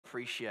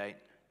appreciate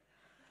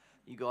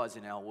you guys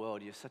in our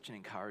world. You're such an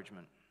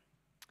encouragement.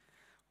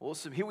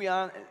 Awesome. Here we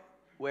are.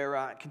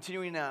 We're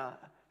continuing our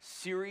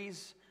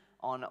series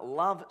on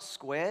Love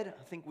Squared.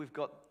 I think we've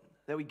got,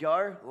 there we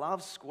go,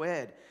 Love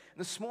Squared. And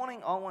this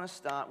morning I want to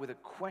start with a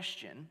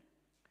question.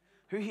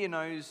 Who here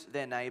knows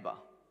their neighbor?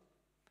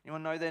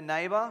 Anyone know their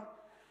neighbor?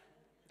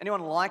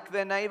 Anyone like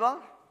their neighbor?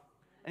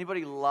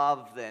 Anybody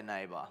love their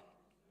neighbor?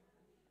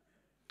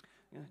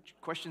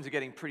 Questions are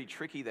getting pretty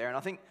tricky there, and I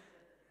think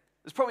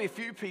there's probably a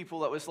few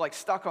people that was like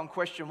stuck on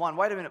question one.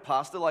 Wait a minute,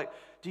 Pastor, like,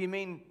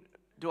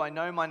 do I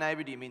know my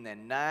neighbor? Do you mean their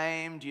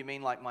name? Do you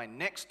mean like my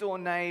next door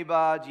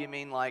neighbor? Do you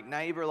mean like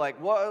neighbor?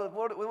 Like what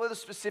are the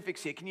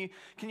specifics here? Can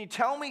you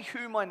tell me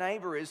who my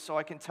neighbor is so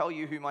I can tell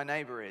you who my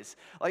neighbor is?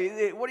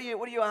 Like what are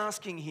you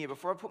asking here?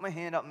 Before I put my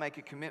hand up and make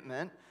a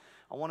commitment,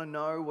 I want to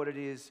know what it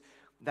is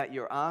that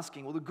you're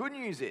asking. Well, the good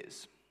news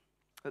is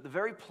that the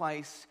very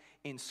place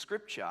in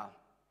Scripture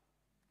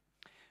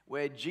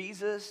where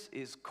Jesus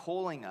is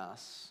calling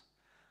us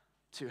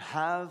to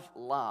have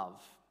love,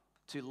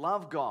 to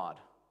love God,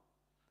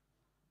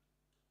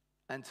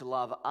 and to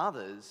love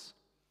others,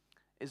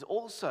 is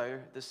also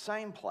the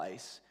same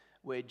place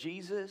where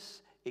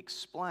Jesus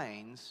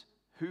explains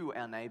who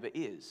our neighbor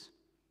is.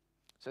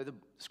 So the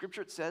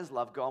Scripture, it says,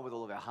 love God with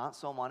all of our heart,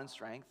 soul, mind, and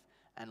strength,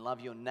 and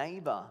love your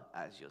neighbor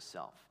as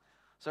yourself.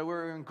 So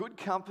we're in good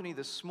company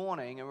this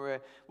morning, and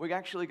we're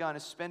actually going to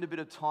spend a bit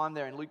of time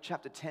there in Luke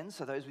chapter 10.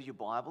 So those with your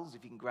Bibles,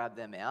 if you can grab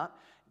them out,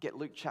 get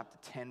Luke chapter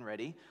 10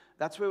 ready.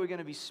 That's where we're going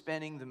to be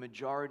spending the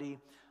majority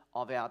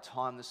of our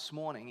time this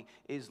morning,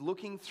 is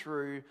looking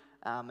through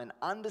and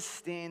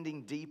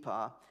understanding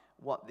deeper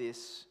what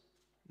this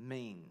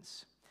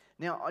means.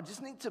 Now, I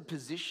just need to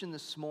position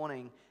this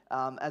morning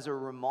as a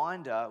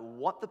reminder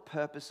what the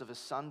purpose of a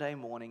Sunday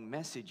morning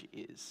message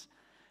is.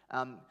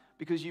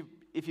 Because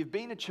if you've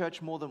been to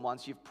church more than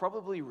once, you've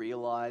probably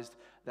realized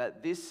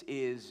that this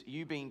is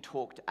you being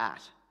talked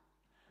at.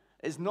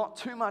 There's not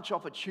too much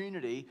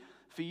opportunity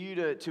for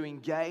you to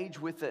engage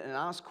with it and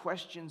ask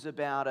questions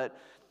about it.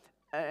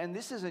 And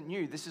this isn't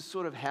new. This is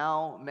sort of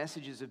how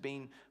messages have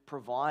been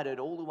provided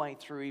all the way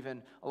through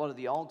even a lot of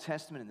the Old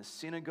Testament in the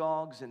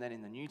synagogues and then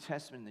in the New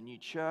Testament in the new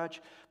church.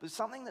 But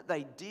something that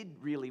they did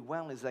really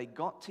well is they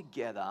got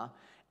together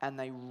and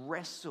they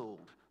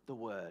wrestled the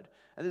word.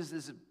 And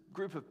there's a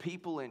group of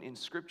people in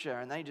Scripture,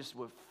 and they just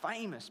were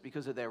famous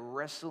because of their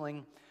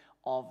wrestling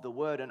of the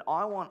word. And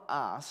I want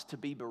us to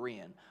be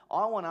Berean.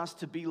 I want us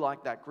to be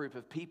like that group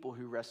of people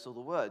who wrestle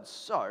the word.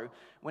 So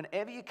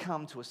whenever you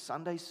come to a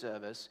Sunday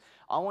service,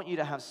 I want you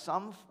to have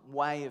some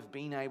way of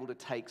being able to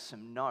take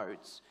some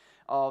notes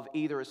of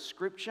either a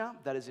scripture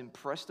that is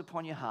impressed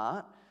upon your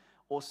heart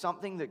or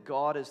something that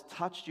God has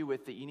touched you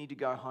with that you need to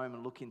go home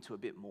and look into a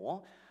bit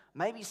more.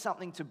 Maybe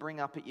something to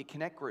bring up at your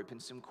Connect group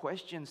and some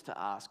questions to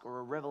ask, or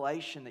a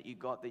revelation that you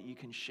got that you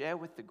can share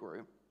with the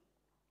group,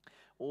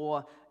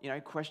 or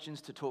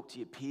questions to talk to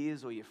your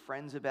peers or your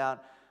friends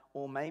about,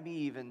 or maybe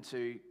even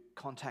to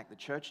contact the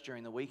church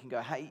during the week and go,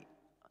 hey,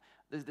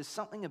 there's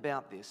something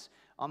about this.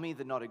 I'm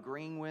either not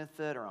agreeing with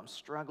it, or I'm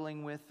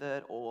struggling with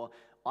it, or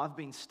I've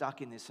been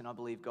stuck in this and I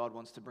believe God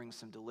wants to bring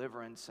some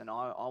deliverance and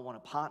I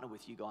want to partner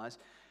with you guys.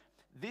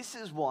 This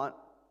is what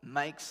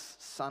makes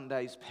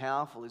Sundays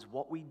powerful, is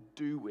what we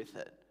do with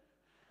it.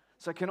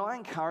 So can I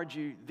encourage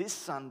you this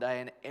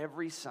Sunday and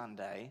every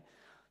Sunday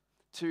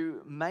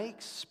to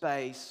make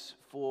space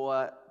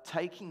for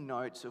taking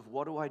notes of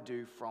what do I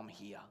do from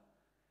here?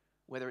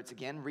 Whether it's,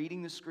 again,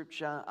 reading the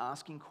scripture,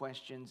 asking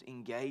questions,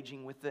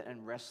 engaging with it,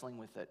 and wrestling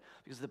with it.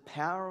 Because the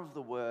power of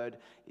the word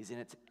is in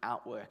its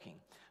outworking.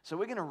 So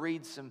we're going to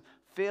read some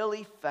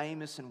fairly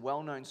famous and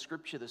well-known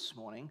scripture this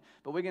morning,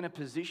 but we're going to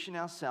position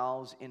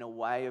ourselves in a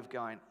way of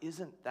going,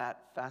 isn't that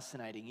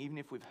fascinating? Even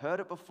if we've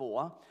heard it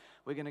before,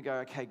 we're going to go,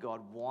 okay,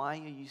 God, why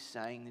are you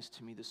saying this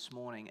to me this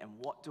morning, and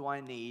what do I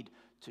need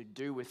to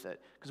do with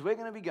it? Because we're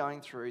going to be going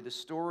through the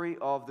story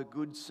of the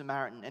Good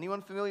Samaritan.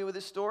 Anyone familiar with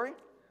this story?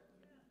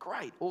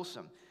 Great,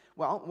 awesome.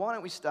 Well, why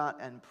don't we start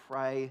and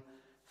pray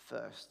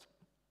first?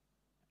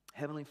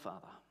 Heavenly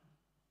Father,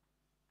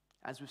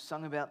 as we've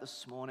sung about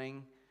this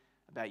morning,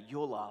 about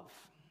your love,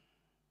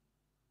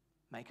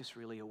 make us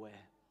really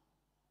aware.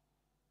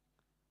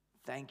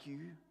 Thank you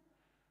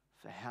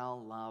for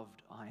how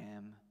loved I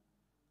am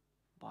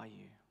by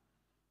you.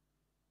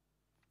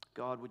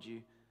 God, would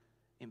you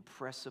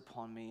impress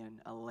upon me and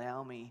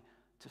allow me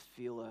to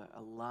feel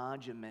a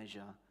larger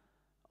measure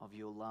of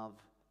your love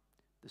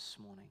this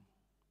morning.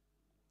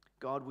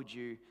 God, would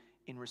you,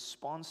 in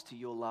response to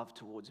your love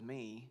towards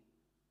me,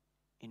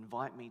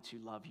 invite me to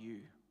love you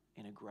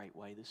in a great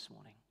way this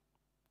morning.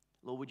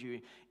 Lord, would you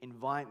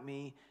invite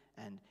me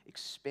and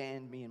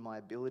expand me in my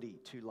ability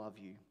to love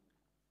you?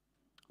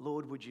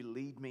 Lord, would you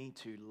lead me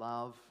to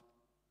love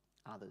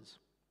others?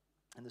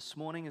 And this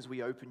morning, as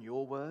we open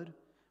your word,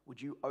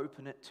 would you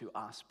open it to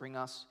us? Bring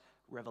us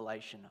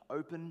revelation.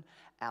 Open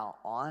our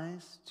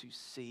eyes to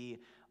see,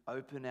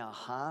 open our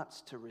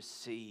hearts to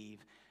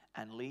receive,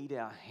 and lead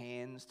our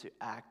hands to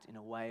act in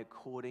a way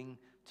according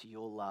to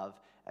your love.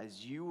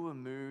 As you were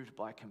moved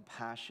by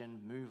compassion,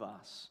 move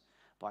us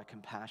by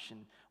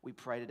compassion. We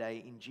pray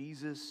today in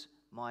Jesus'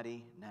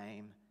 mighty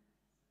name.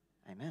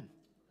 Amen.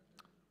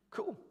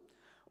 Cool.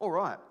 All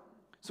right.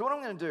 So what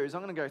I'm going to do is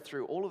I'm going to go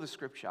through all of the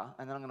scripture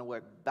and then I'm going to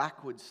work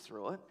backwards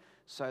through it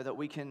so that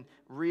we can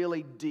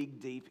really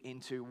dig deep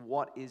into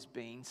what is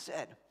being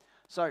said.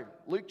 So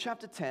Luke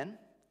chapter 10,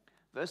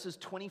 verses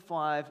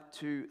 25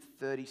 to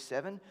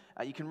 37.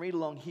 You can read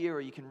along here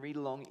or you can read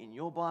along in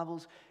your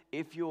Bibles.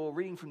 If you're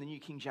reading from the New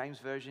King James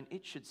Version,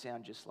 it should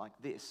sound just like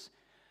this.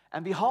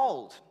 And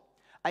behold,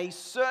 a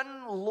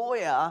certain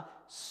lawyer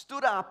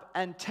stood up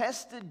and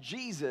tested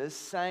Jesus,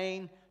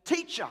 saying,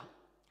 "Teacher,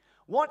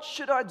 what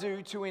should I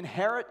do to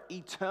inherit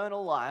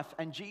eternal life?"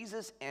 And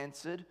Jesus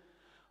answered,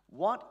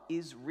 "What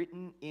is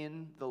written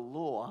in the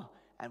law,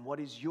 and what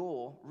is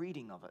your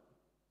reading of it?"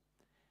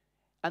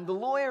 And the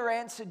lawyer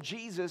answered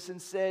Jesus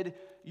and said,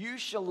 "You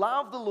shall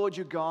love the Lord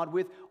your God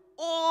with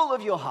all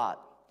of your heart,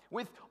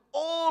 with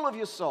all of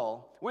your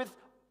soul, with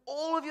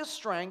all of your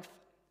strength,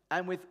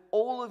 and with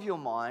all of your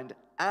mind,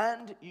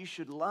 and you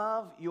should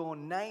love your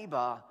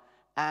neighbor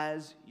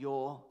as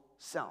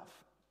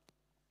yourself."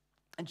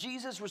 And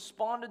Jesus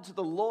responded to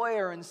the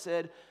lawyer and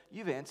said,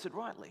 "You've answered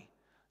rightly.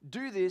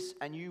 Do this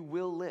and you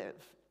will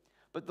live."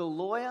 But the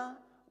lawyer,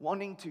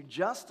 wanting to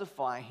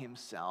justify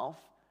himself,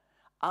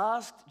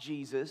 asked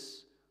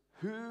Jesus,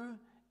 "Who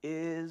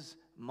is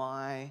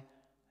my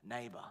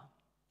neighbor?"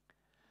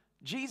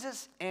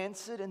 Jesus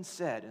answered and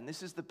said, and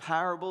this is the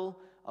parable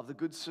of the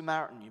Good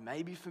Samaritan. You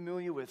may be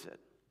familiar with it.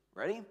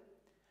 Ready?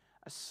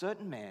 "A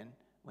certain man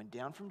went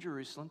down from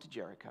Jerusalem to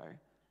Jericho.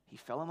 He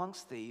fell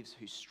amongst thieves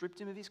who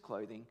stripped him of his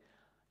clothing.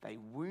 They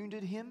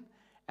wounded him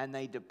and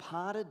they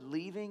departed,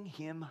 leaving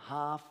him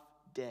half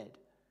dead.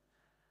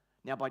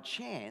 Now by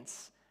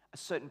chance, a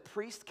certain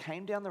priest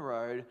came down the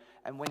road,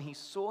 and when he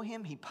saw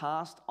him, he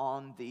passed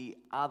on the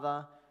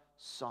other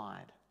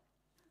side.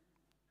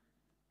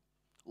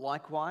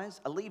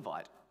 Likewise, a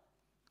Levite,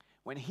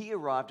 when he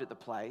arrived at the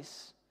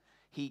place,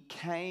 he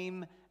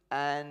came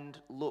and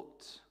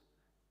looked,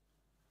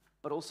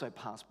 but also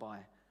passed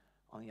by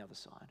on the other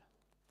side.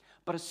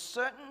 But a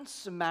certain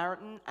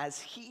Samaritan, as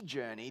he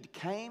journeyed,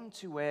 came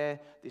to where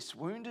this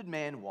wounded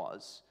man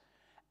was,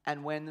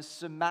 and when the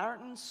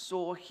Samaritan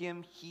saw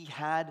him, he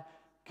had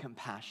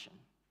compassion.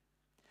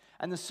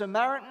 And the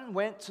Samaritan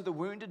went to the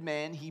wounded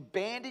man, he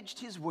bandaged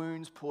his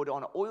wounds, poured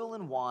on oil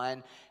and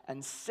wine,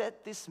 and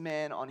set this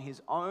man on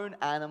his own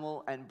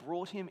animal and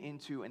brought him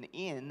into an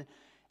inn.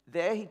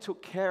 There he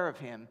took care of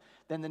him.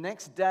 Then the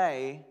next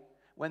day,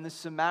 when the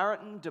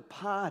Samaritan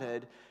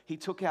departed, he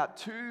took out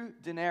 2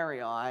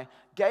 denarii,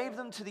 gave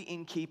them to the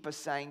innkeeper,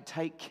 saying,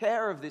 "Take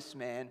care of this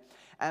man,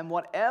 and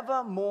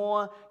whatever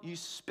more you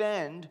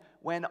spend,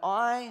 when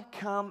I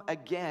come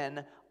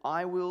again,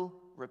 I will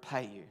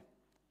repay you."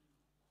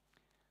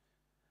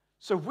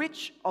 So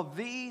which of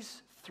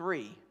these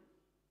 3,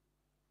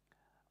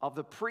 of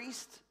the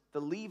priest, the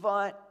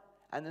Levite,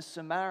 and the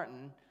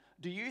Samaritan,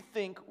 do you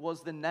think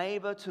was the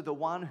neighbor to the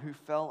one who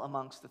fell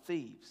amongst the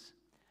thieves?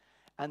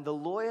 And the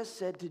lawyer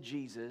said to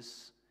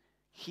Jesus,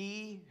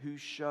 "He who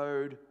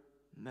showed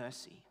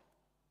mercy."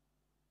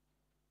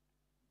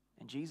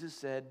 And Jesus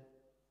said,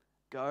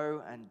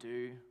 "Go and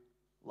do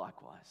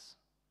likewise."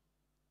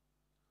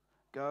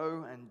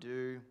 Go and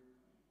do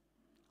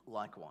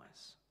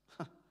likewise.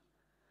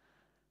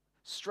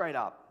 Straight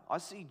up, I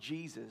see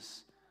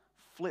Jesus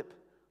flip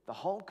the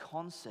whole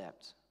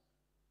concept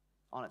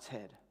on its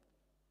head.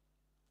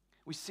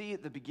 We see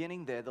at the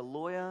beginning there, the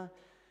lawyer,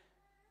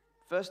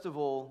 first of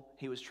all,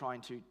 he was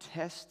trying to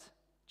test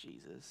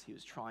Jesus. He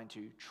was trying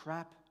to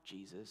trap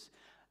Jesus.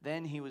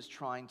 Then he was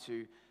trying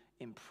to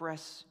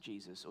impress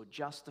Jesus or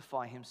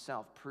justify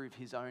himself, prove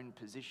his own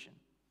position.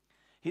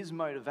 His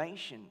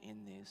motivation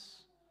in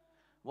this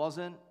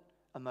wasn't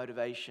a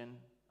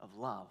motivation of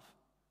love.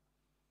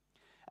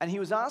 And he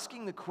was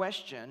asking the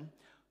question,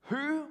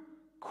 who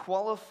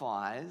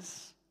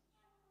qualifies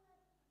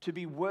to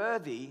be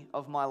worthy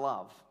of my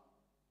love?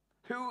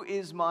 Who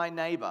is my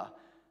neighbor?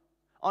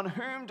 On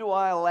whom do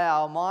I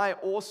allow my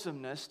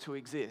awesomeness to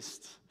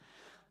exist?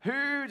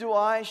 Who do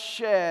I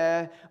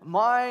share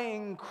my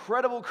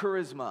incredible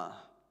charisma,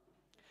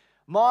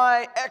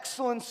 my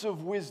excellence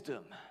of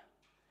wisdom,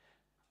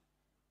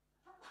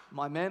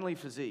 my manly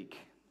physique?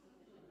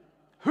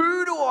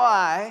 Who do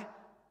I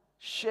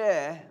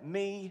share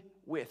me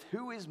with?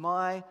 Who is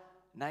my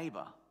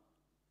neighbor?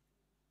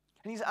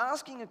 And he's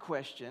asking a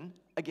question,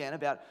 again,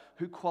 about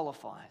who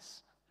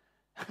qualifies.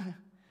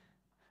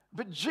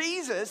 But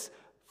Jesus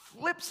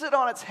flips it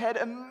on its head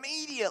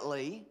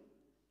immediately,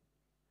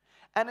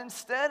 and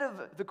instead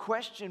of the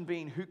question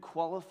being who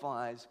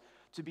qualifies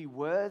to be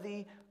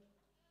worthy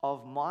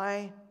of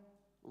my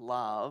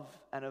love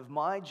and of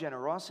my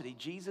generosity,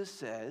 Jesus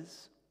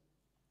says,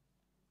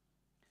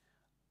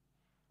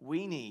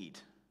 we need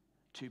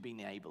to be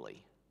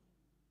neighborly.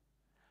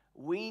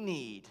 We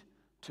need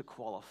to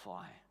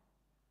qualify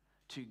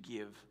to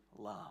give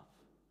love.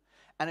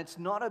 And it's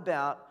not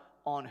about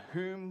on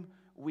whom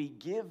we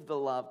give the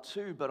love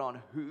to, but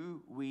on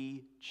who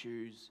we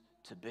choose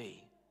to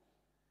be.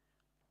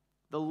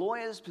 The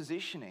lawyer's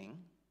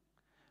positioning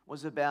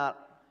was about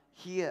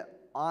here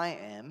I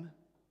am.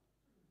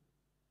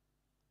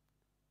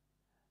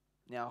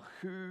 Now,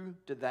 who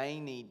do they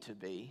need to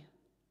be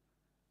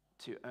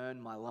to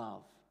earn my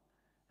love?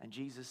 And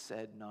Jesus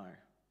said, no.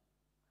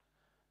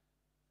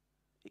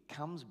 It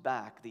comes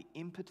back, the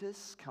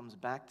impetus comes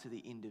back to the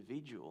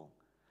individual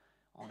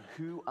on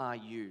who are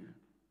you?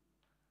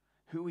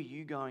 Who are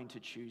you going to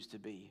choose to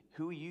be?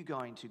 Who are you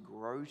going to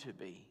grow to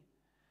be?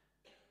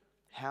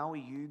 How are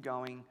you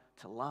going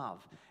to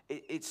love?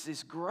 It's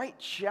this great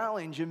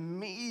challenge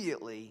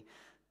immediately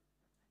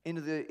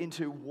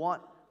into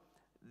what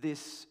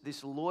this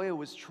lawyer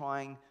was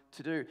trying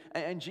to do.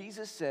 And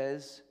Jesus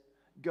says,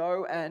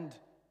 go and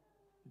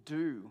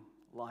do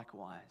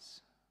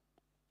likewise.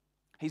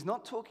 He's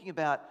not talking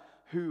about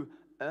who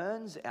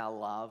earns our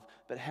love,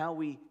 but how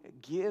we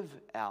give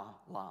our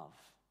love.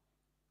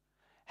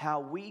 How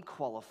we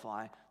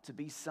qualify to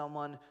be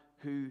someone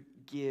who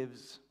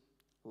gives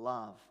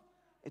love.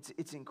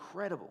 It's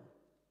incredible.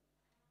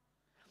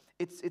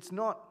 It's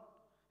not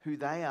who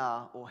they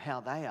are or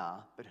how they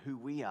are, but who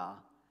we are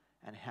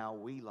and how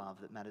we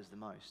love that matters the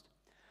most.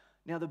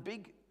 Now, the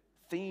big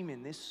theme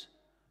in this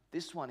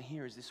one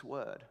here is this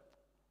word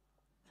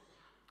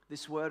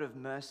of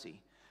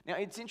mercy. Now,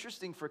 it's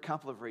interesting for a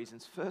couple of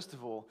reasons. First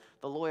of all,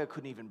 the lawyer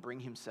couldn't even bring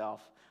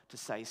himself to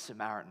say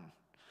Samaritan.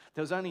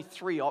 There was only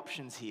 3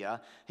 options here.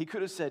 He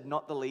could have said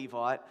not the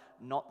Levite,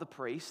 not the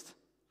priest.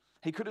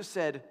 He could have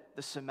said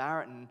the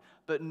Samaritan,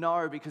 but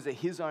no, because of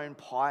his own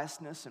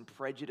piousness and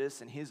prejudice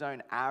and his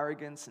own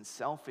arrogance and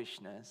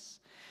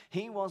selfishness,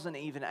 he wasn't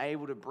even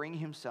able to bring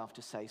himself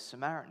to say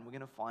Samaritan. We're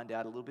going to find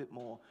out a little bit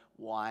more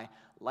why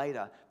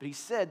later. But he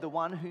said the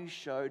one who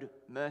showed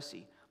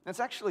mercy. And it's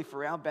actually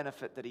for our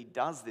benefit that he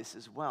does this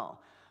as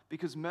well,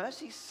 because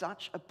mercy is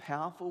such a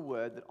powerful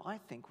word that I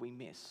think we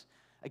miss.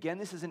 Again,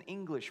 this is an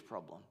English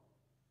problem.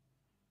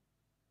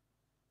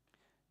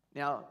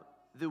 Now,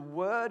 the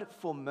word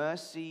for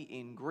mercy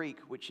in Greek,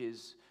 which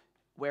is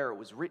where it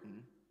was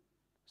written,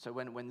 so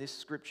when this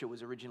scripture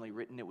was originally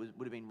written, it would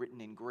have been written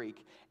in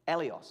Greek,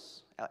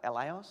 eleos.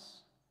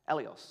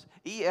 Eleos.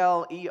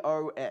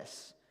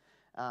 E-L-E-O-S.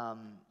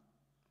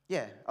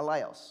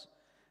 Eleos.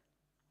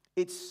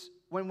 It's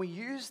when we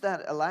use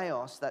that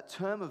eleos, that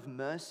term of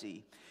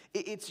mercy,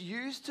 it's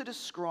used to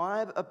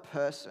describe a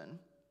person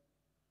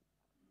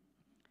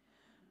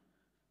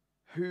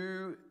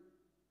who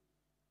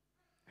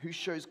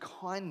shows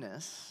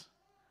kindness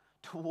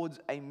towards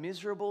a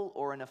miserable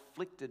or an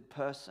afflicted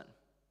person.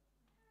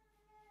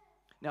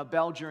 Now,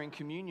 Bell, during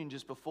communion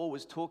just before,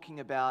 was talking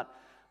about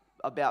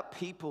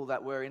people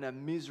that were in a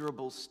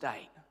miserable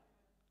state.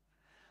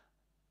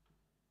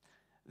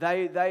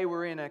 They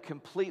were in a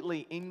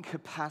completely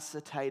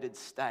incapacitated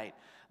state.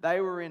 They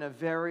were in a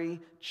very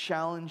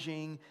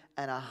challenging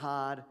and a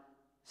hard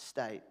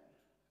state.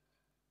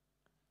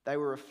 They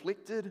were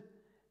afflicted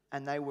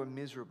and they were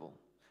miserable.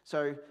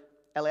 So,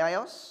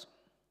 eleos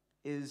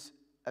is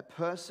a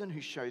person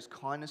who shows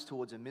kindness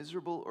towards a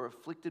miserable or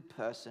afflicted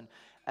person.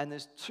 And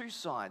there's 2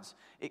 sides.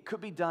 It could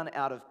be done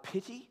out of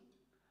pity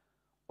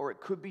or it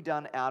could be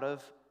done out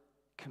of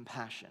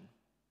compassion.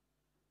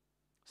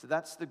 So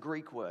that's the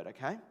Greek word,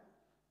 okay?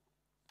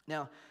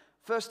 Now,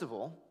 first of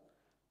all,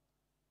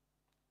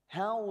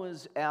 how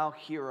was our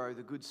hero,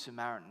 the Good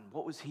Samaritan?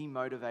 What was he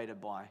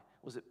motivated by?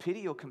 Was it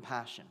pity or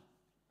compassion?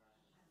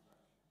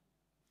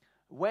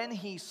 When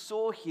he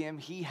saw him,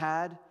 he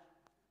had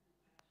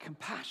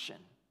compassion.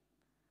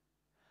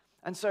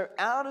 And so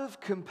out of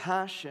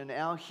compassion,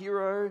 our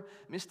hero,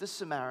 Mr.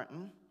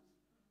 Samaritan,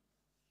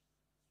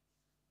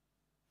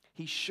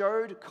 he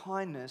showed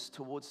kindness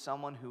towards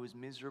someone who was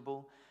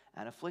miserable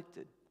and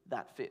afflicted.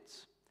 That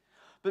fits.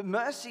 But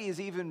mercy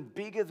is even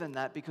bigger than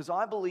that, because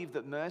I believe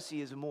that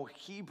mercy is a more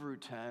Hebrew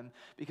term,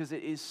 because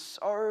it is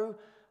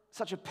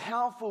such a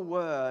powerful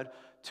word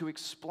to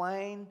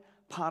explain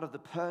part of the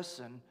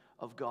person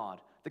of God,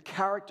 the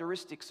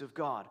characteristics of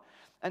God.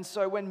 And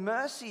so when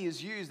mercy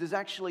is used, there's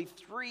actually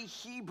 3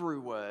 Hebrew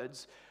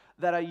words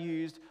that are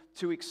used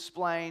to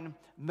explain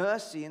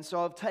mercy. And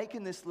so I've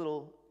taken this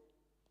little,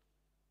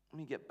 let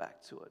me get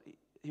back to it.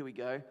 Here we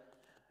go.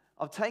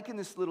 I've taken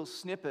this little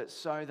snippet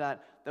so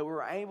that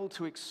we're able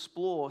to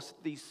explore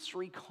these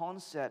 3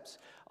 concepts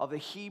of the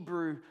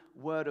Hebrew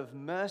word of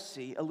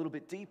mercy a little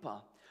bit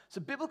deeper.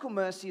 So biblical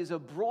mercy is a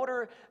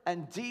broader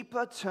and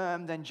deeper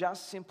term than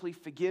just simply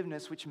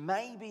forgiveness, which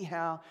may be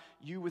how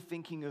you were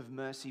thinking of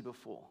mercy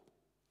before.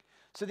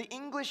 So the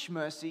English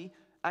mercy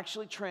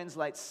actually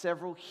translates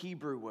several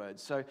Hebrew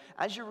words. So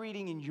as you're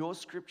reading in your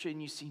scripture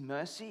and you see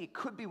mercy, it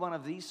could be one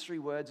of these 3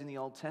 words in the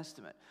Old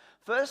Testament.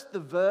 First, the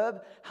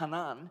verb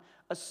hanan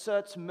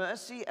asserts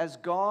mercy as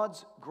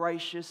God's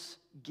gracious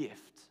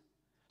gift.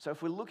 So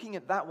if we're looking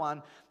at that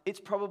one, it's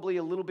probably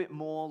a little bit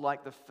more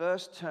like the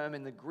first term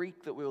in the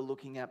Greek that we were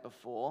looking at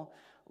before,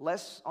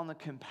 less on the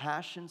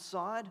compassion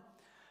side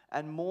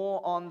and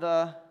more on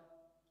the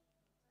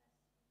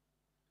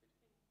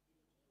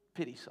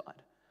pity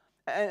side.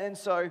 And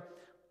so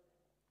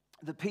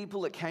the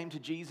people that came to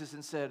Jesus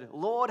and said,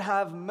 "Lord,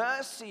 have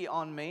mercy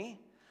on me,"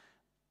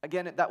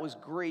 Again, that was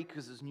Greek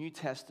because it's New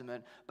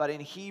Testament, but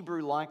in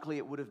Hebrew, likely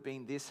it would have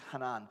been this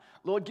Hanan.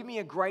 Lord, give me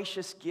a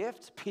gracious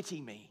gift,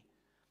 pity me.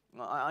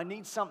 I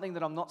need something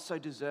that I'm not so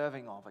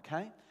deserving of,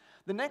 okay?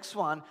 The next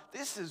one,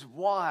 this is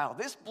wild.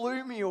 This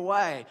blew me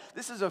away.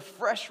 This is a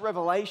fresh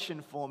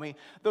revelation for me.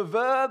 The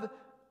verb,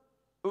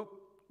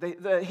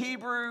 the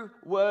Hebrew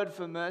word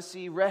for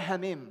mercy,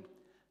 rehamim,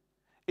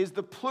 is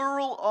the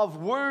plural of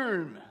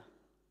womb.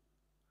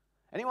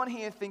 Anyone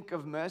here think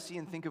of mercy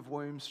and think of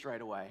womb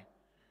straight away?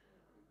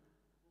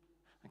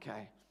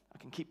 Okay, I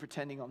can keep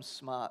pretending I'm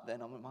smart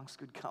then. I'm amongst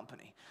good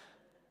company.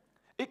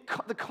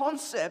 The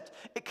concept,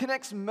 it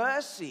connects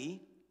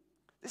mercy.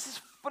 This is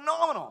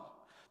phenomenal.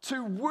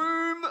 To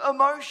womb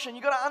emotion.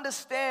 You've got to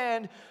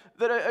understand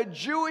that a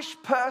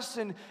Jewish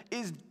person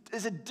is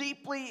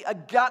a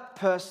gut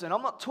person.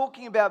 I'm not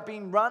talking about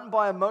being run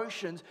by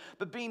emotions,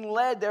 but being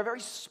led. They're a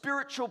very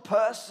spiritual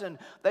person.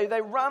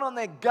 They run on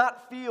their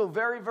gut feel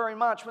very, very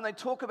much. When they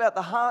talk about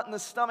the heart and the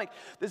stomach,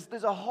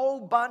 there's a whole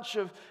bunch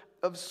of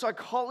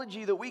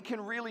psychology that we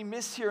can really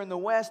miss here in the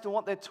West and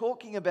what they're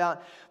talking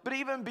about. But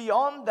even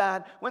beyond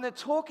that, when they're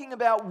talking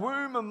about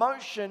womb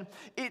emotion,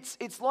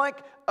 it's like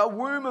a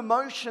womb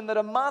emotion that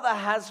a mother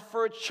has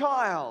for a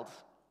child.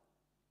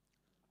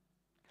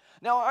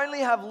 Now, I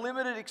only have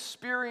limited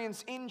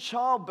experience in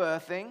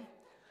childbirthing,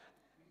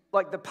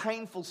 like the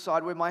painful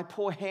side where my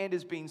poor hand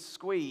is being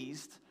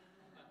squeezed.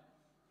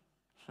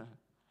 But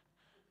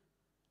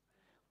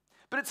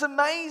it's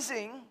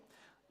amazing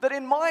that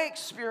in my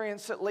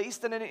experience at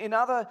least, and in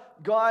other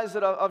guys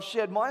that I've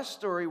shared my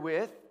story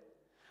with,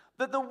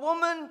 that the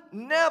woman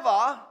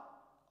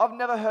I've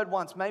never heard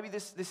once, maybe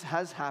this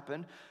has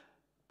happened,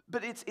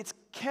 but it's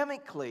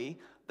chemically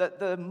that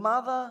the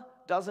mother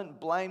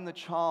doesn't blame the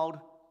child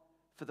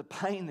for the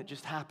pain that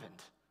just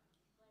happened.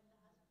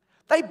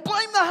 They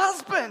blame the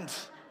husband.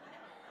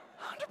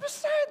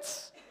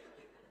 100%.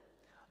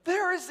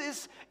 There is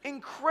this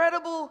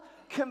incredible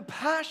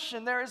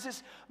compassion, there is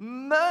this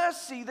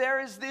mercy, there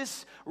is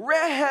this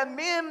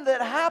rehamim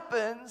that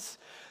happens,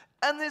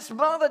 and this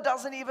mother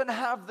doesn't even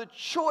have the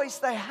choice.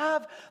 They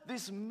have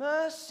this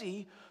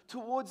mercy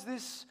towards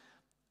this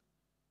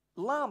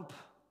lump.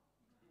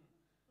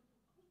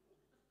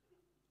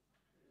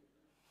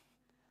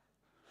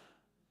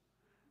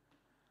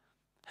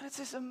 And it's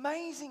this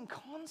amazing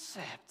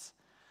concept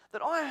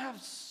that I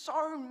have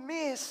so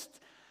missed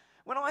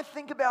when I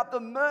think about the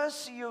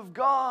mercy of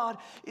God,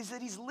 is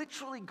that He's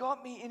literally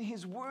got me in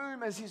His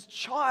womb as His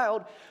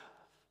child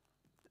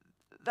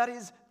that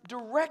is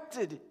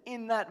directed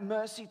in that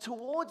mercy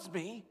towards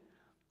me,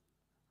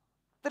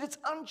 that it's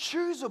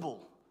unchoosable.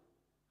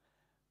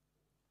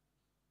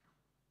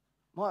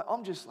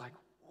 I'm just like,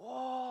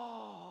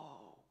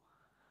 whoa.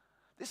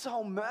 This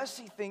whole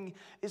mercy thing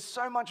is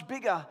so much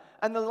bigger.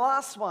 And the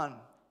last one,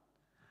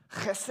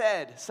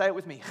 chesed. Say it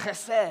with me,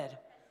 chesed.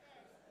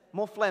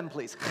 More phlegm,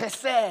 please.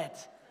 Chesed.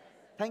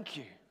 Thank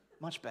you.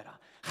 Much better.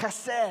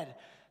 Chesed.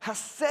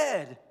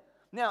 Chesed.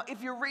 Now,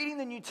 if you're reading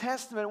the New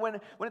Testament, when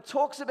it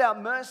talks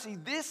about mercy,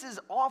 this is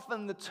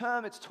often the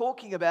term it's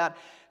talking about,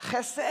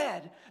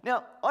 chesed.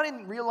 Now, I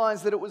didn't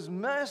realize that it was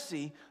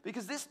mercy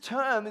because this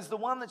term is the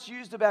one that's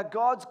used about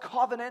God's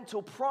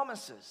covenantal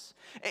promises.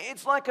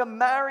 It's like a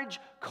marriage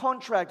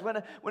contract.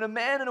 When a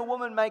man and a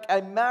woman make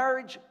a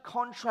marriage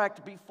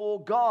contract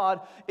before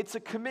God, it's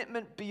a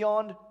commitment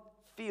beyond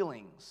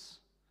feelings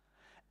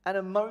and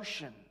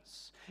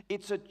emotions.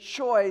 It's a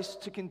choice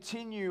to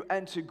continue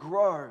and to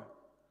grow.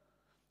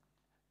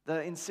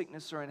 In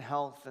sickness or in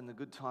health and the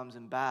good times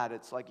and bad,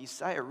 it's like you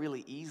say it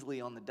really easily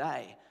on the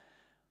day.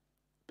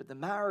 But the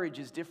marriage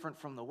is different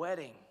from the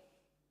wedding.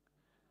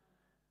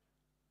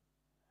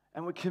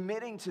 And we're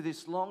committing to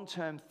this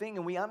long-term thing,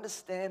 and we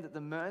understand that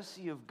the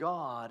mercy of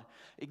God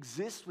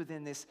exists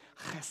within this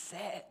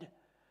chesed,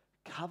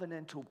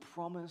 covenantal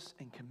promise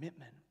and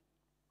commitment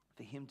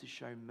for Him to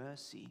show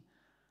mercy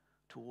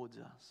towards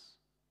us.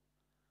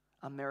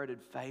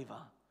 Unmerited favor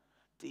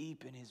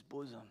deep in His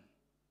bosom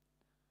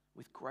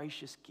with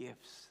gracious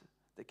gifts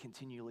that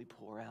continually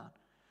pour out.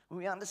 When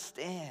we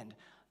understand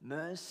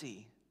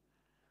mercy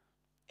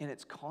in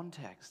its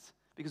context,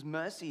 because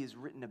mercy is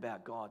written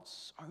about God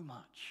so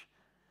much,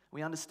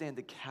 we understand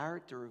the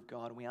character of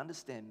God and we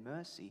understand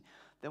mercy,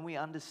 then we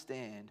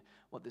understand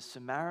what the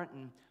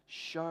Samaritan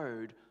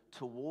showed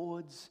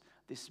towards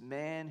this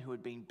man who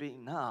had been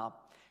beaten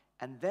up.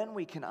 And then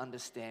we can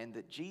understand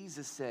that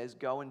Jesus says,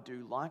 go and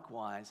do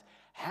likewise.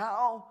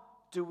 How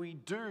do we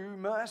do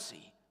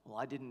mercy? Well,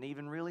 I didn't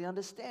even really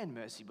understand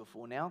mercy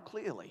before now,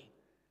 clearly.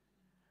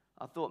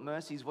 I thought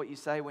mercy is what you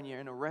say when you're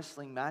in a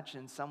wrestling match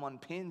and someone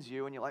pins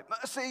you and you're like,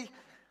 mercy,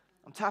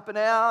 I'm tapping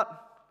out.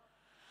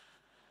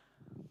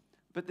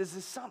 But there's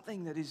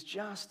something that is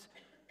just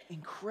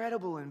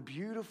incredible and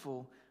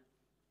beautiful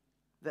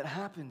that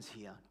happens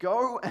here.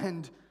 Go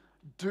and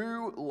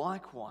do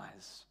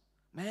likewise.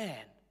 Man,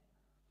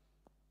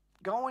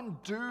 go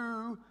and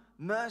do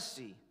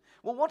mercy.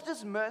 Well, what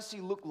does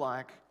mercy look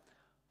like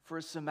for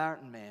a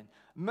Samaritan man.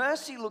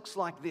 Mercy looks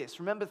like this.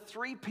 Remember,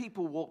 3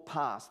 people walked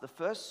past. The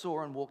first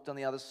saw and walked on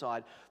the other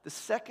side. The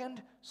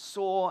second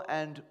saw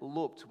and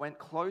looked, went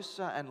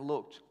closer and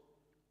looked.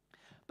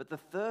 But the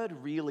third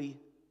really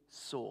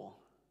saw.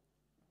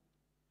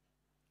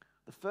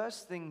 The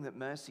first thing that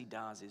mercy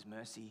does is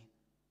mercy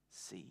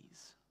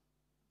sees.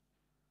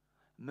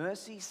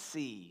 Mercy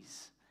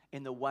sees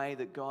in the way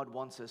that God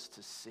wants us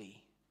to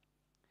see.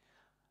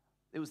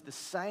 It was the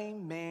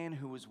same man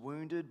who was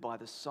wounded by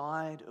the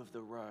side of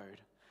the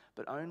road,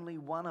 but only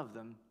one of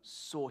them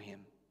saw him.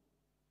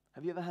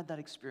 Have you ever had that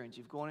experience?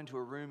 You've gone into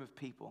a room of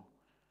people,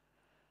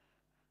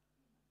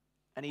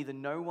 and either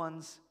no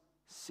one's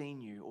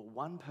seen you or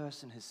one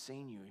person has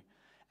seen you,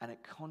 and it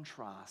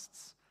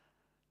contrasts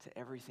to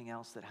everything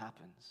else that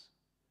happens.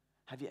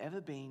 Have you ever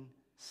been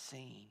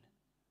seen?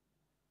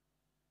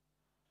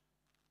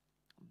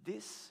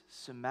 This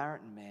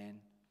Samaritan man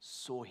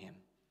saw him.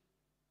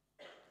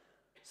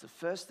 So the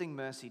first thing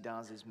mercy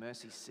does is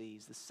mercy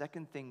sees. The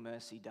second thing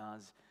mercy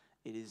does,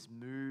 it is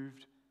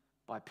moved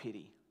by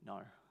pity.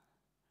 No.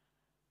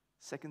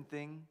 Second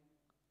thing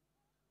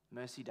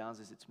mercy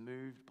does is it's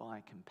moved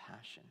by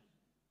compassion.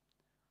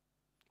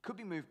 It could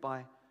be moved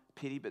by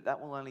pity, but that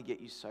will only get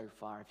you so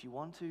far. If you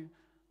want to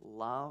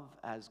love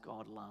as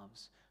God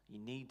loves, you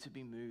need to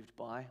be moved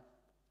by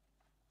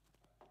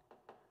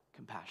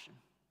compassion.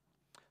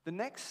 The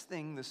next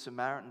thing the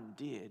Samaritan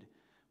did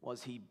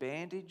was he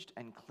bandaged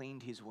and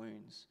cleaned his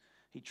wounds.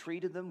 He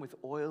treated them with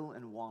oil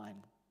and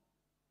wine.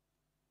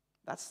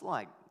 That's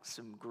like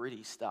some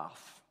gritty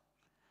stuff.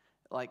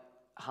 Like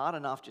hard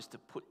enough just to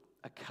put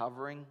a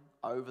covering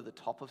over the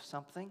top of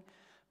something.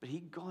 But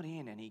he got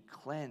in and he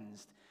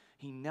cleansed.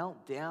 He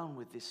knelt down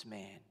with this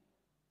man.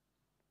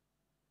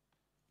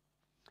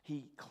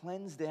 He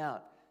cleansed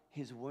out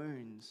his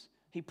wounds.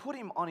 He put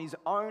him on his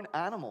own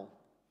animal.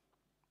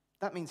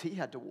 That means he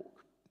had to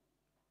walk.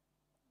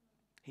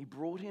 He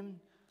brought him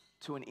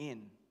to an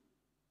inn.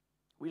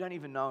 We don't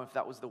even know if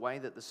that was the way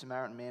that the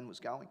Samaritan man was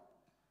going.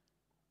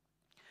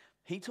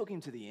 He took him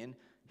to the inn,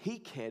 he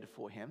cared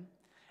for him,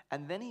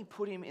 and then he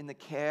put him in the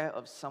care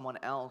of someone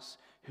else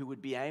who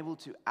would be able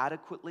to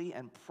adequately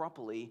and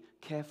properly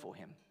care for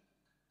him.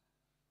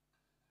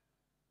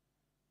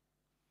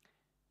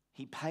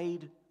 He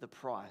paid the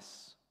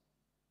price.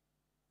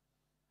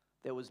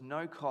 There was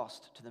no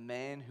cost to the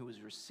man who was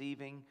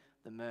receiving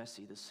the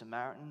mercy. The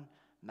Samaritan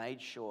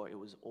made sure it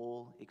was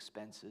all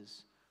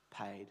expenses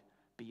paid.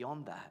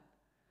 Beyond that,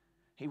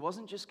 he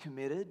wasn't just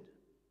committed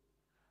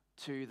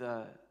to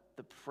the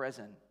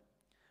present,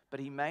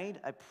 but he made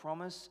a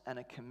promise and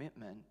a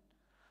commitment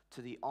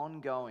to the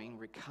ongoing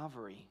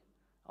recovery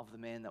of the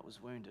man that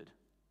was wounded.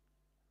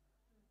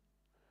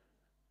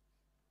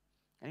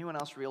 Anyone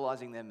else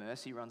realizing their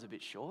mercy runs a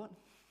bit short?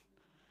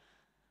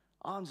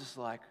 I'm just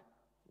like,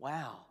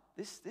 wow,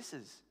 this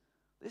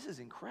is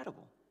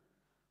incredible.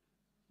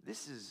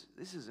 This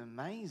is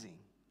amazing.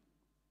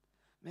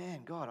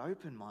 Man, God,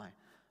 open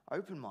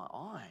my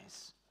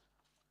eyes.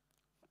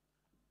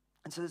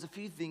 And so there's a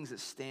few things that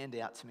stand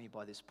out to me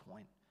by this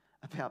point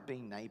about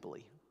being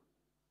neighborly.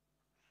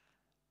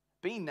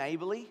 Being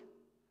neighborly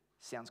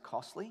sounds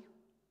costly.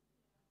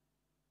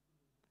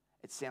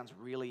 It sounds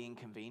really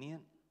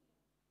inconvenient.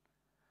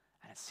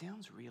 And it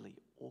sounds really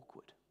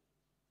awkward.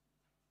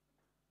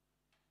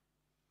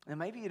 Now,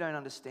 maybe you don't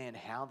understand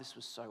how this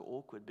was so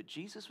awkward, but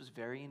Jesus was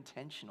very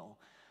intentional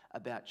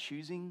about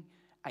choosing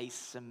a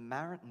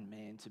Samaritan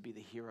man to be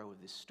the hero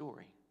of this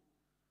story.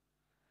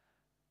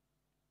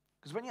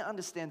 Because when you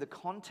understand the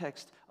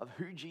context of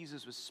who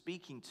Jesus was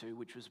speaking to,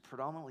 which was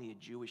predominantly a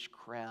Jewish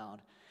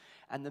crowd,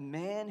 and the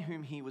man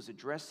whom he was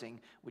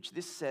addressing, which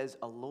this says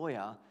a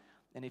lawyer,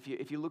 and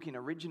if you look in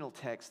original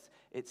text,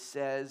 it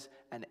says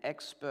an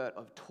expert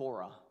of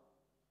Torah,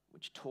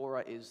 which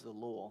Torah is the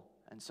law.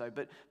 And so,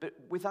 but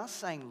with us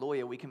saying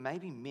lawyer, we can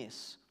maybe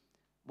miss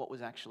what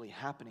was actually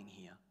happening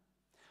here.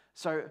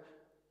 So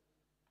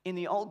in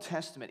the Old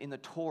Testament, in the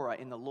Torah,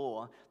 in the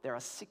law, there are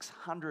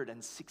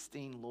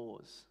 616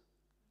 laws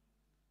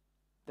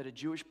that a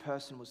Jewish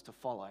person was to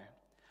follow.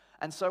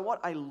 And so what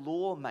a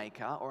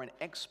lawmaker or an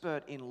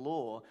expert in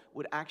law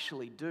would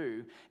actually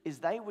do is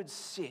they would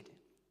sit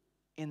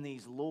in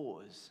these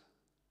laws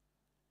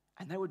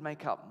and they would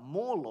make up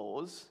more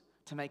laws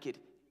to make it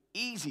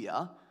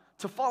easier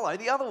to follow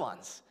the other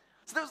ones.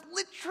 So there's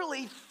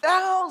literally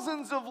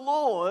thousands of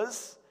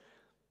laws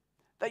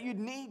that you'd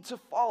need to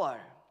follow.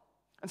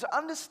 And so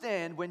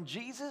understand, when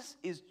Jesus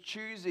is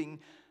choosing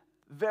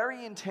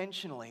very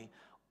intentionally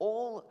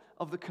all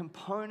of the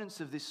components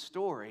of this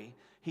story,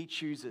 he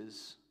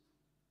chooses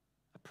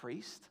a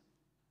priest,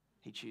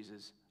 he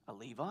chooses a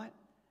Levite,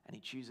 and he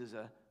chooses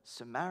a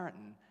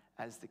Samaritan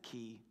as the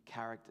key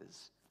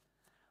characters.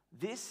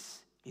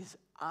 This is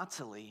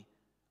utterly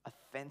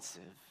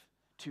offensive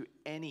to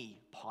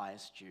any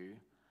pious Jew,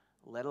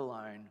 let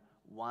alone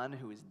one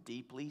who is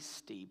deeply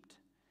steeped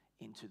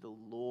into the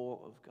law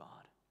of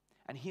God.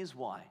 And here's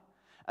why.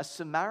 A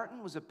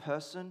Samaritan was a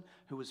person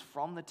who was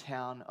from the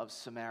town of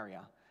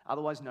Samaria,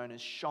 otherwise known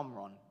as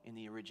Shomron in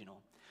the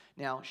original.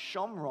 Now,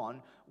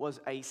 Shomron was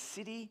a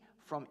city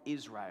from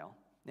Israel.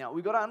 Now,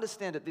 we've got to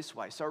understand it this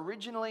way. So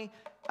originally,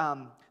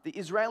 the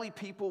Israeli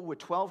people were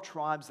 12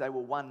 tribes. They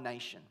were one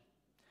nation.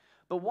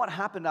 But what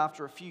happened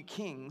after a few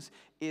kings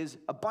is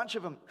a bunch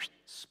of them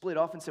split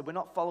off and said, we're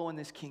not following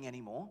this king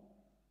anymore.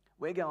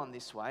 We're going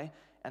this way.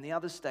 And the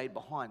others stayed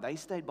behind. They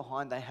stayed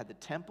behind. They had the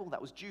temple.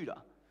 That was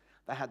Judah.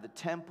 They had the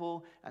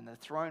temple and the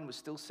throne was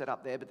still set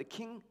up there. But the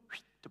king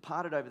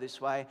departed over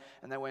this way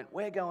and they went,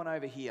 we're going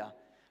over here.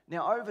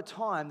 Now, over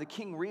time, the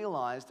king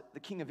realized, the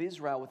king of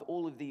Israel with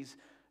all of these,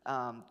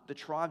 the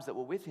tribes that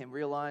were with him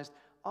realized,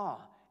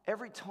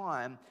 every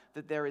time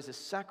that there is a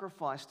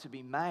sacrifice to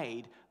be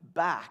made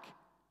back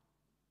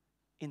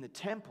in the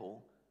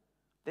temple,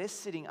 they're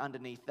sitting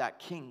underneath that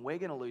king. We're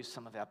going to lose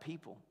some of our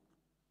people.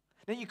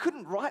 Now, you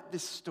couldn't write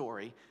this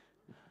story.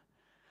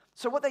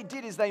 So what they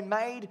did is they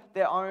made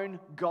their own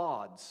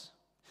gods.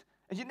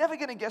 And you're never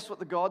going to guess what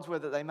the gods were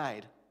that they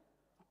made.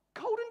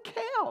 Golden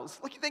cows.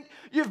 Like, you think,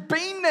 you've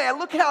been there.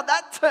 Look how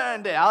that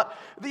turned out.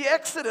 The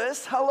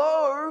Exodus,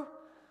 hello.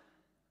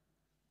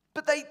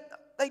 But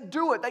they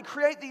do it. They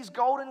create these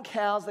golden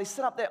cows. They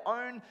set up their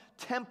own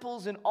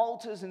temples and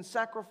altars and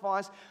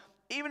sacrifice.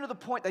 Even to the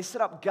point they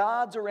set up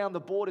guards around the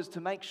borders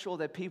to make sure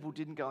their people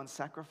didn't go and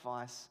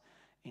sacrifice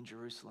in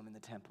Jerusalem in the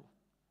temple.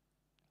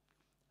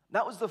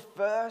 That was the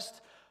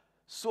first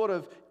sort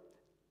of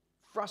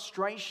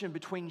frustration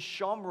between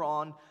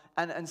Shomron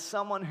and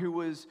someone who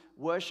was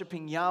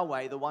worshiping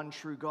Yahweh, the one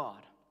true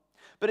God.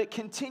 But it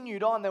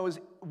continued on. There was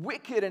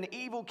wicked and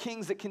evil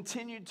kings that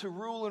continued to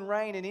rule and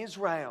reign in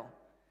Israel.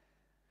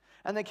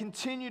 And they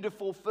continued to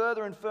fall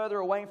further and further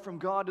away from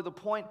God to the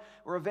point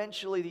where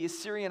eventually the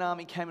Assyrian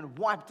army came and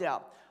wiped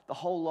out the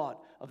whole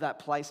lot of that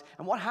place.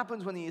 And what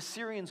happens when the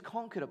Assyrians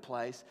conquered a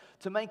place,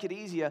 to make it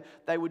easier,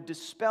 they would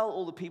dispel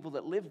all the people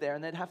that lived there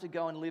and they'd have to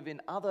go and live in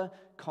other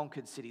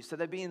conquered cities. So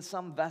they'd be in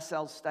some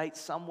vassal state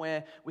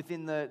somewhere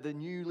within the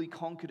newly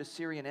conquered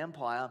Assyrian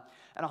Empire,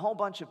 and a whole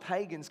bunch of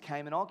pagans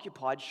came and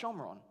occupied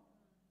Shomron.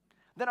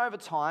 Then over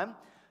time,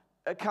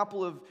 a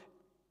couple of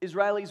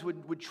Israelis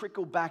would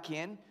trickle back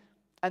in,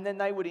 and then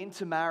they would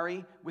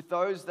intermarry with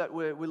those that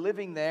were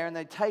living there, and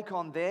they'd take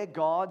on their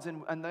gods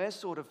and their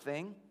sort of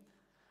thing.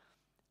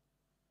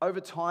 Over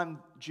time,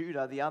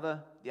 Judah, the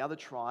other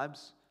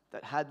tribes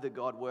that had the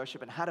God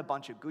worship and had a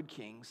bunch of good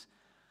kings,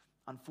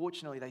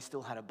 unfortunately, they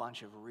still had a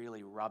bunch of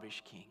really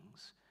rubbish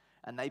kings.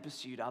 And they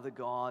pursued other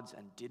gods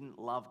and didn't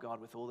love God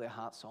with all their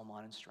heart, soul,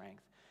 mind, and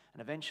strength.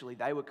 And eventually,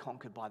 they were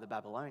conquered by the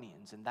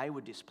Babylonians, and they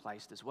were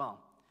displaced as well.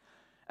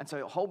 And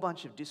so a whole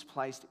bunch of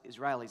displaced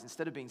Israelis,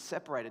 instead of being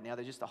separated now,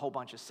 they're just a whole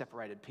bunch of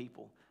separated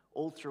people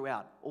all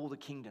throughout all the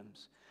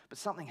kingdoms. But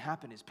something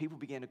happened is people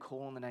began to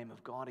call on the name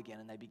of God again,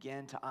 and they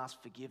began to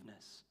ask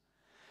forgiveness.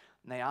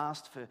 And they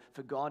asked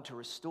for God to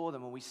restore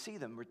them, and we see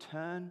them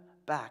return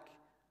back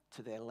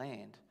to their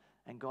land,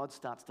 and God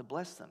starts to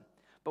bless them.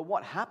 But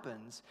what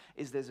happens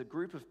is there's a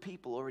group of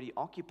people already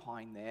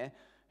occupying there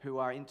who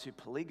are into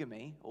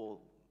polygamy, or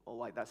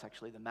like that's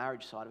actually the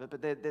marriage side of it,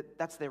 but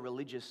that's their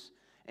religious.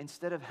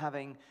 Instead of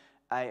having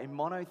a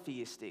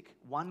monotheistic,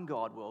 one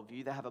God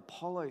worldview, they have a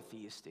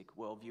polytheistic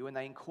worldview, and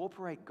they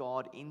incorporate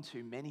God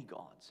into many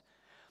gods.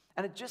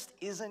 And it just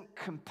isn't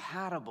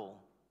compatible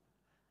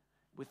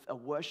with a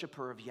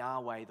worshiper of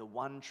Yahweh, the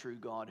one true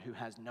God who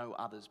has no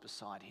others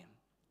beside him.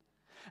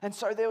 And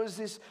so there was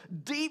this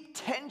deep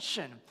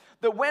tension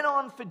that went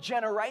on for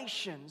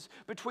generations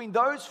between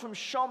those from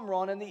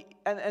Shomron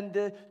and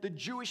the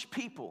Jewish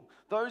people,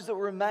 those that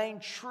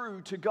remained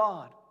true to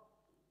God.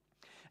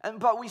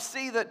 But we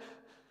see that,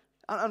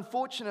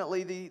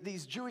 unfortunately,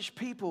 these Jewish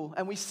people,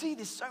 and we see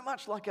this so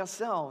much like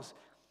ourselves,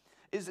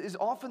 is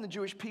often the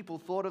Jewish people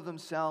thought of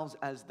themselves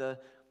as the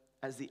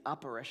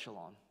upper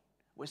echelon.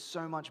 We're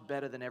so much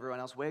better than everyone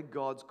else. We're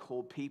God's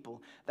called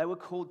people. They were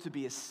called to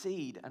be a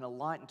seed and a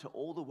light into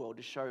all the world,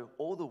 to show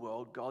all the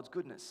world God's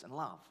goodness and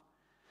love.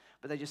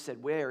 But they just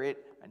said, we're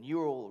it, and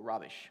you're all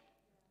rubbish.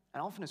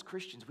 And often as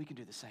Christians, we can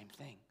do the same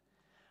thing.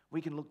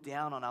 We can look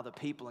down on other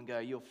people and go,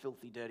 you're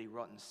filthy, dirty,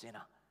 rotten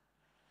sinner.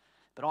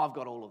 But I've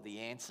got all of the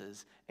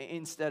answers,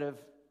 instead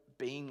of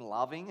being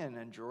loving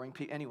and drawing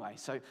people. Anyway,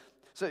 so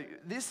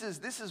this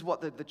is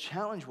what the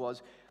challenge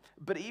was.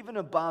 But even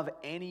above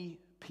any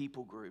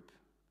people group,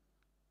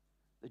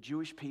 the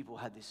Jewish people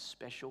had this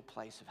special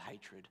place of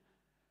hatred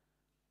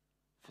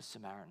for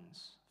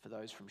Samaritans, for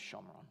those from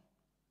Shomron.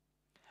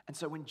 And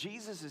so when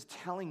Jesus is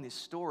telling this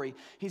story,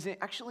 he's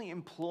actually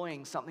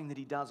employing something that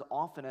he does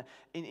often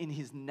in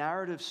his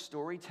narrative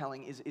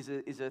storytelling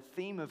is a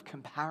theme of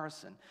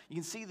comparison. You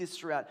can see this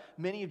throughout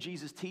many of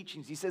Jesus'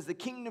 teachings. He says the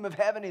kingdom of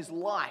heaven is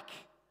like,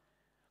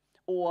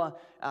 or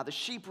the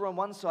sheep are on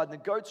one side and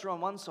the goats are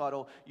on one side,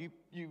 or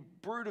you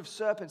brood of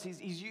serpents.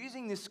 He's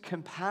using this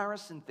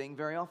comparison thing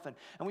very often.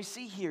 And we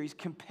see here he's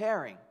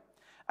comparing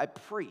a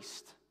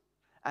priest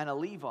and a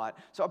Levite.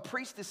 So a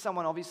priest is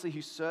someone obviously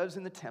who serves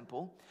in the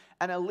temple,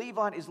 and a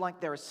Levite is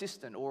like their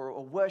assistant or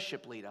a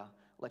worship leader,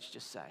 let's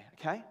just say,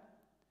 okay?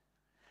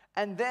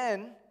 And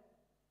then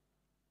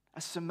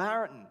a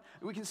Samaritan.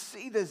 We can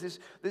see there's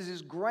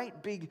this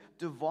great big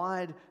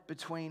divide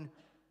between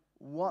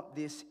what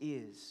this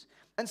is.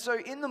 And so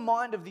in the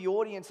mind of the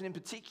audience, and in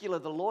particular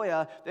the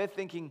lawyer, they're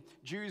thinking,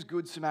 Jews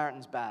good,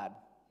 Samaritans bad.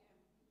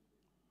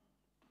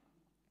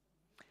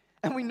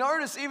 And we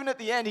notice even at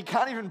the end, he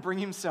can't even bring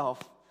himself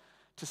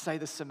to say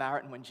the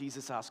Samaritan when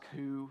Jesus asked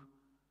who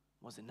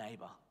was a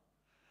neighbor.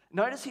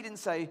 Notice he didn't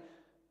say,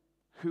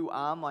 who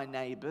are my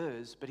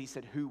neighbors, but he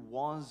said, who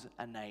was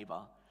a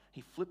neighbor.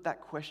 He flipped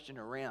that question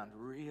around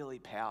really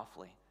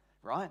powerfully,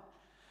 right?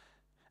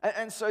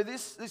 And so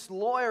this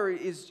lawyer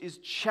is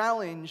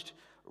challenged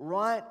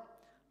right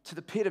to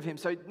the pit of him.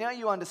 So now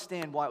you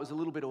understand why it was a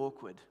little bit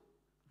awkward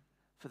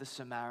for the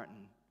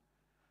Samaritan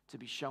to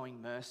be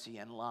showing mercy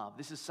and love.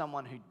 This is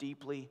someone who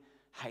deeply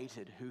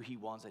hated who he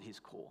was at his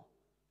core.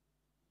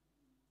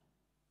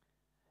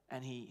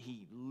 And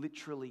he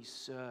literally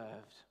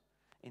served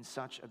in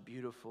such a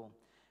beautiful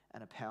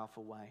and a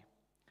powerful way.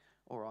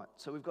 All right,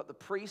 so we've got the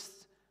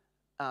priest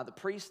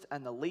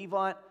and the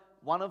Levite.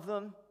 One of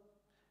them,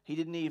 he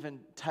didn't even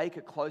take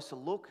a closer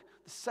look.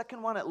 The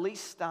second one at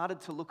least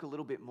started to look a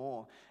little bit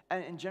more.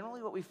 And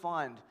generally what we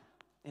find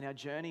in our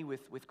journey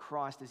with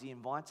Christ is he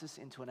invites us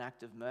into an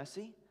act of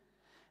mercy.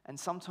 And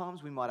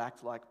sometimes we might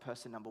act like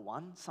person number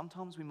one.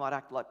 Sometimes we might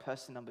act like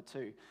person number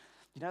two.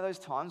 You know those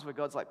times where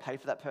God's like, pay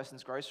for that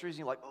person's groceries, and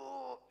you're like,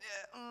 oh,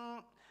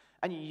 yeah,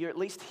 and you at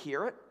least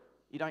hear it.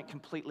 You don't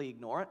completely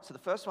ignore it. So the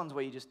first one's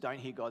where you just don't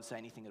hear God say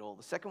anything at all.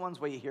 The second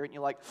one's where you hear it and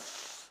you're like,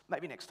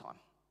 maybe next time.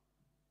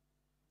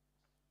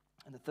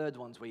 And the third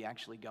one's where you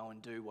actually go and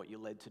do what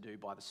you're led to do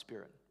by the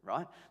Spirit,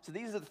 right? So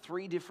these are the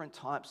three different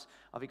types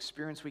of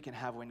experience we can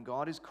have when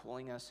God is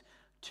calling us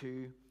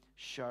to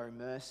show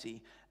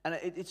mercy. And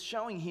it's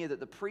showing here that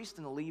the priest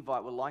and the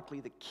Levite were likely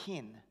the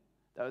kin.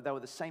 They were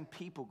the same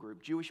people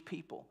group, Jewish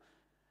people.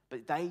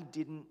 But they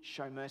didn't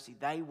show mercy.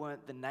 They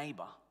weren't the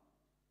neighbor.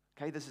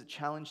 Okay, this is a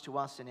challenge to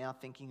us in our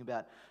thinking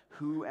about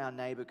who our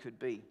neighbor could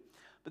be.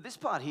 But this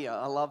part here,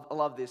 I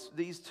love this.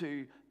 These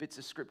two bits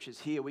of scriptures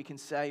here, we can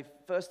say,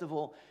 first of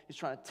all, he's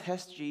trying to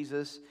test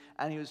Jesus,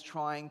 and he was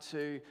trying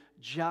to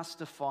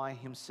justify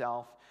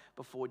himself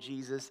before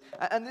Jesus.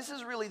 And this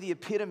is really the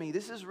epitome.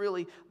 This is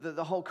really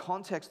the whole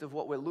context of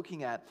what we're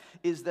looking at,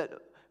 is that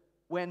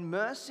when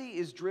mercy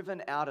is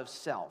driven out of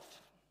self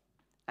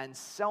and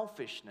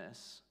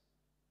selfishness,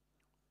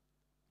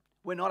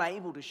 we're not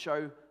able to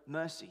show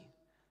mercy.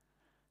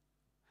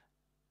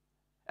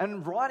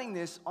 And writing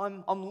this,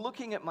 I'm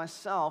looking at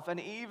myself,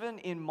 and even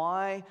in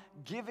my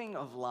giving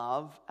of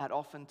love at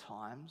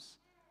oftentimes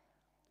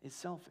is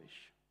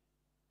selfish.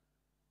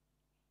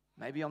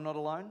 Maybe I'm not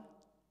alone.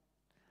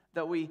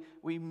 That we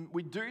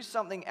do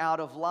something out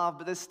of love,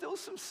 but there's still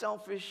some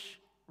selfish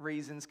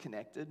reasons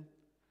connected.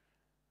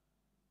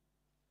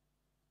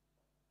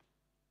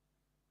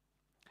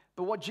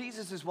 But what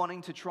Jesus is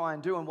wanting to try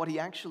and do, and what he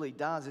actually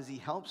does, is he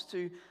helps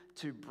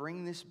to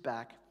bring this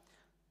back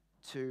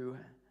to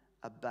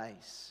a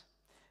base.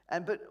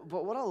 But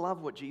what I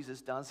love what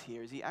Jesus does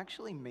here is he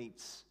actually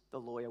meets the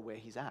lawyer where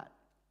he's at.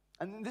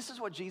 And this is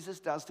what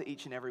Jesus does to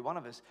each and every one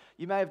of us.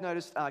 You may have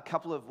noticed a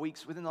couple of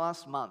weeks, within the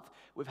last month,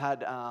 we've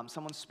had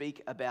someone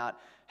speak about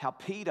how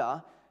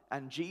Peter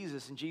and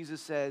Jesus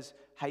says,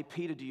 hey,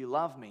 Peter, do you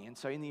love me? And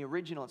so in the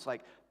original, it's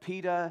like,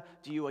 Peter,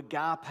 do you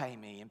agape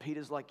me? And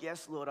Peter's like,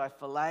 yes, Lord, I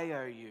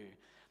phileo you.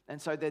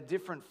 And so they're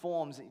different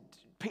forms.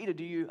 Peter,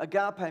 do you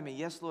agape me?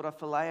 Yes, Lord, I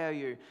phileo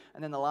you.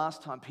 And then the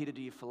last time, Peter,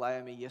 do you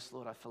phileo me? Yes,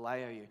 Lord, I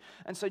phileo you.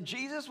 And so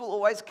Jesus will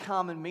always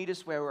come and meet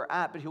us where we're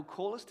at, but he'll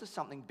call us to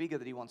something bigger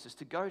that he wants us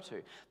to go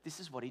to. This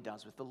is what he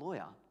does with the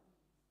lawyer.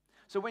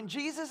 So when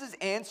Jesus is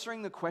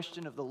answering the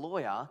question of the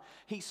lawyer,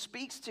 he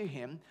speaks to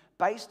him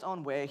based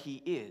on where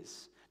he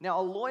is. Now,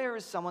 a lawyer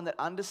is someone that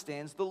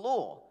understands the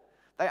law.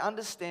 They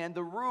understand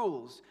the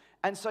rules.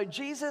 And so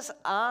Jesus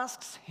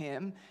asks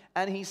him,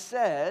 and he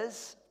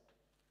says,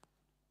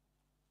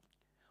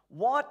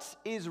 what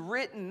is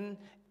written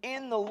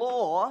in the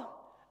law,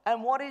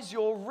 and what is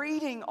your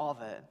reading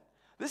of it?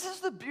 This is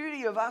the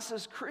beauty of us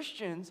as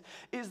Christians,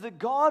 is that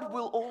God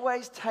will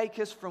always take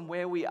us from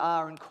where we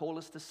are and call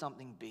us to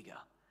something bigger.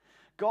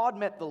 God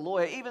met the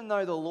lawyer, even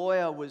though the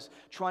lawyer was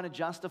trying to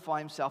justify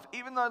himself,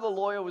 even though the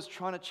lawyer was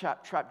trying to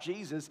trap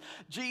Jesus,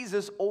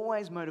 Jesus,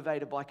 always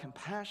motivated by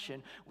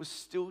compassion, was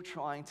still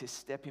trying to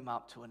step him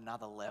up to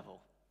another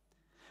level.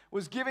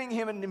 Was giving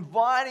him and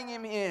inviting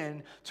him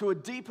in to a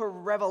deeper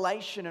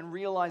revelation and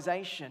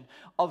realization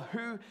of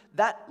who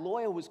that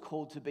lawyer was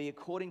called to be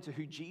according to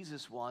who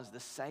Jesus was,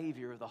 the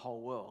Savior of the whole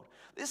world.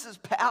 This is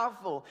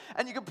powerful.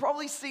 And you can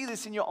probably see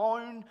this in your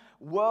own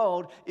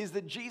world, is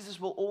that Jesus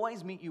will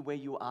always meet you where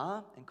you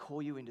are and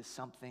call you into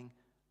something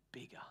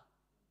bigger.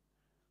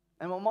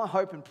 And what my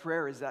hope and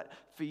prayer is that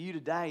for you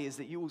today is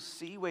that you will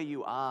see where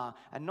you are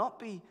and not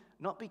be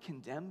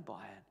condemned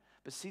by it,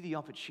 but see the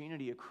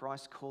opportunity of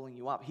Christ calling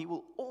you up. He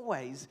will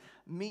always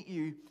meet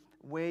you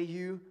where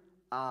you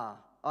are.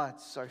 Oh,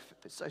 it's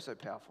so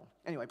powerful.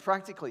 Anyway,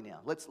 practically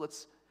now,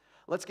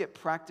 let's get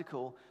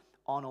practical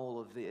on all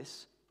of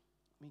this.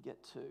 Let me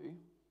get to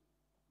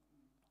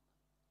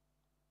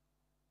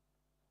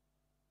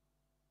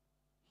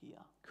here.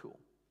 Cool.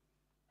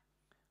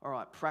 All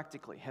right,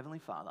 practically, Heavenly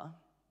Father,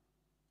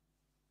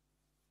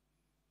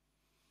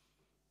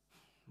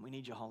 We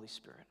need your Holy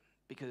Spirit,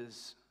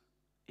 because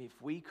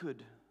if we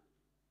could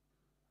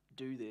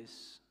do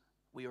this,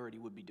 we already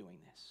would be doing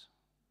this.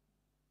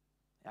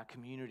 Our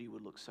community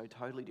would look so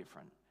totally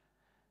different.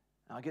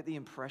 And I get the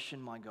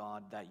impression, my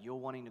God, that you're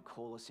wanting to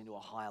call us into a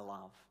higher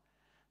love,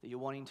 that you're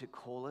wanting to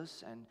call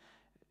us, and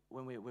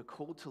when we're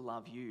called to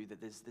love you,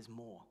 that there's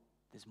more.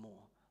 There's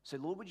more. So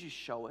Lord, would you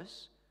show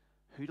us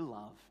who to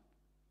love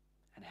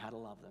and how to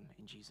love them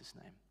in Jesus'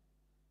 name?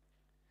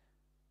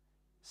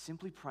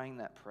 Simply praying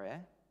that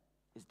prayer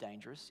is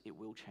dangerous. It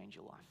will change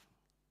your life.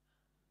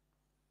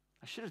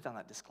 I should have done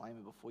that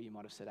disclaimer before. You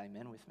might have said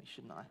amen with me,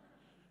 shouldn't I?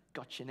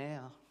 Got you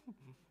now.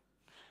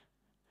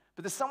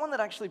 But there's someone that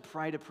actually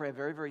prayed a prayer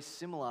very, very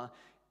similar,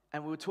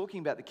 and we were talking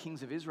about the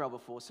kings of Israel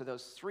before. So there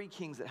was 3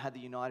 kings that had the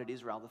united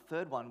Israel. The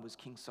third one was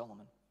King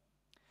Solomon.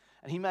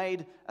 And he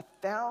made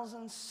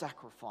 1,000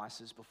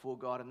 sacrifices before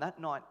God, and that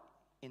night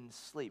in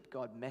sleep,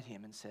 God met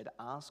him and said,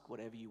 ask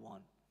whatever you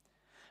want.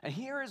 And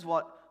here is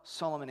what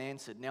Solomon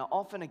answered. Now,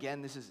 often,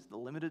 again, this is the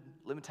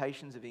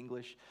limitations of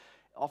English.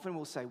 Often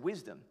we'll say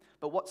wisdom.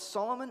 But what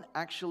Solomon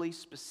actually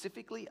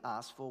specifically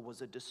asked for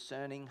was a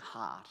discerning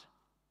heart.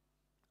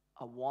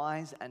 A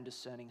wise and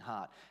discerning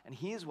heart. And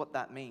here's what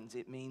that means.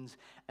 It means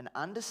an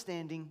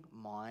understanding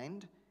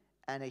mind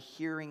and a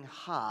hearing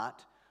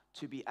heart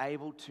to be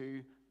able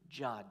to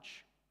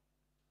judge.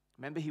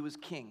 Remember, he was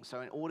king,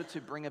 so in order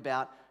to bring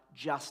about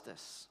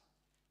justice.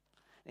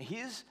 Now,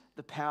 here's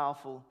the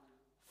powerful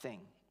thing,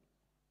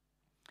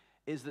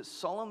 is that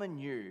Solomon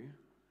knew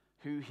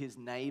who his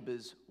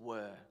neighbors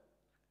were.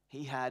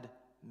 He had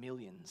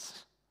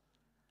millions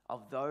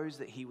of those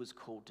that he was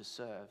called to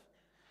serve.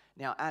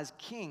 Now, as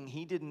king,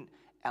 he didn't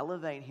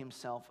elevate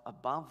himself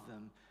above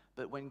them,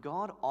 but when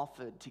God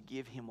offered to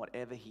give him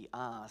whatever he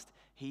asked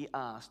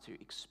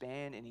to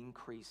expand and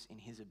increase in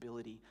his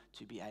ability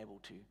to be able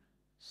to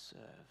serve.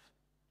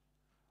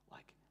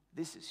 Like,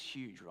 this is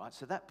huge, right?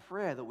 So that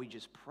prayer that we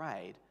just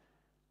prayed,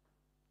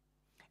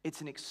 it's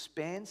an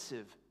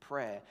expansive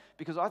prayer,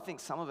 because I think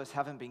some of us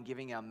haven't been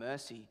giving our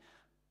mercy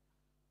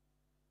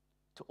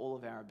to all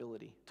of our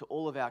ability, to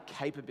all of our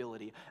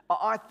capability.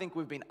 I think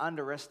we've been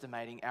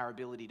underestimating our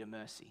ability to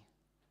mercy.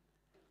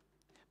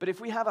 But if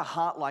we have a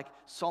heart like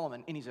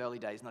Solomon in his early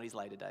days, not his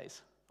later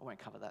days, I won't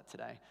cover that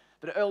today,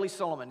 but early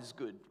Solomon is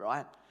good,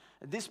 right?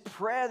 This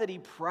prayer that he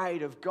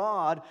prayed of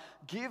God,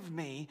 give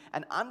me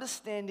an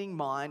understanding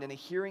mind and a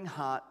hearing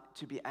heart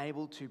to be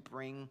able to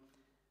bring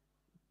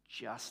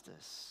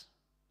justice.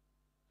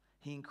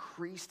 He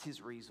increased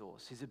his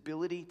resource, his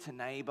ability to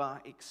neighbor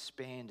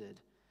expanded,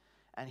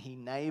 and he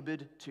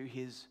neighbored to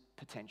his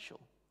potential.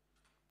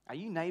 Are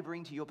you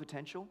neighboring to your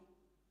potential?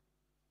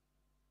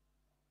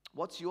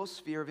 What's your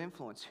sphere of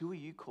influence? Who are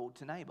you called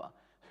to neighbor?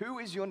 Who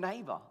is your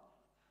neighbor?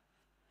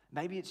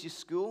 Maybe it's your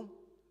school.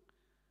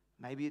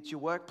 Maybe it's your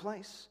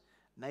workplace.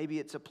 Maybe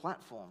it's a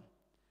platform.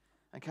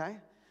 Okay?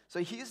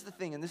 So here's the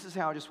thing, and this is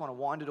how I just want to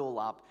wind it all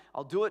up.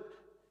 I'll do it.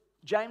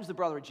 James, the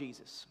brother of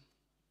Jesus,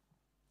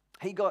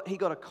 he got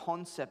a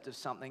concept of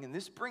something, and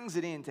this brings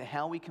it into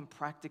how we can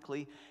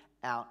practically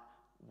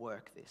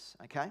outwork this.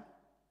 Okay?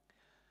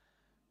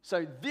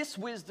 So this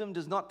wisdom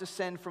does not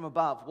descend from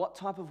above. What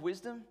type of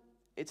wisdom?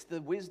 It's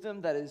the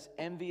wisdom that is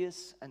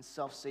envious and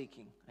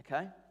self-seeking,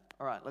 okay?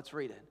 All right, let's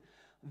read it.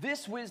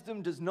 This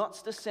wisdom does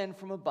not descend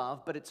from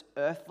above, but it's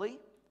earthly,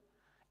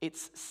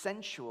 it's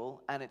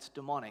sensual, and it's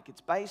demonic.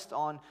 It's based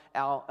on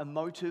our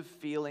emotive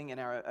feeling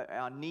and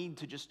our need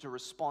to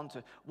respond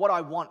to what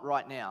I want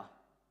right now.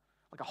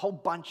 Like a whole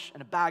bunch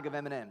and a bag of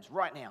M&Ms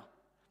right now.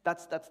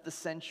 That's the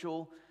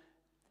sensual,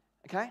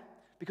 okay?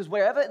 Because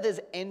wherever there's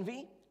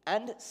envy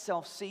and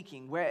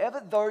self-seeking, wherever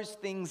those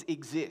things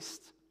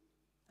exist,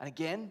 and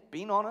again,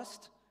 being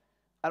honest,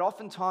 and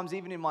oftentimes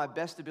even in my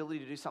best ability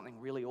to do something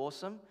really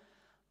awesome,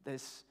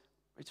 it's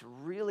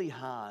really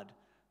hard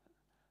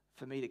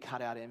for me to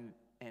cut out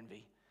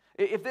envy.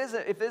 If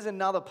there's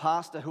another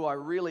pastor who I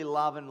really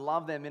love and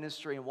love their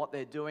ministry and what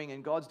they're doing,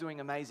 and God's doing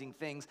amazing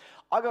things,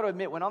 I got to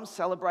admit, when I'm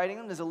celebrating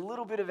them, there's a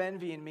little bit of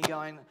envy in me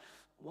going,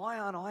 why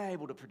aren't I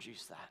able to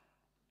produce that?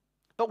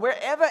 But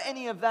wherever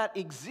any of that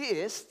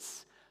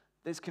exists,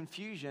 there's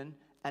confusion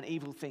and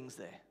evil things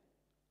there.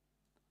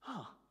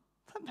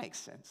 That makes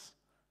sense.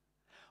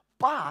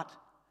 But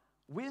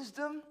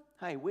wisdom,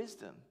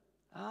 wisdom.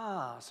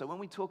 So when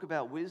we talk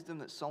about wisdom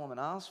that Solomon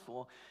asked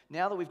for,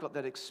 now that we've got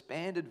that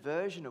expanded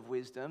version of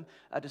wisdom,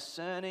 a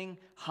discerning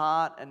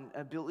heart and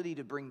ability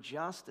to bring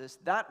justice,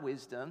 that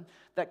wisdom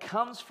that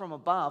comes from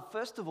above,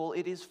 first of all,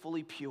 it is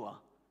fully pure.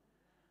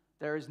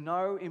 There is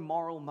no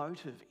immoral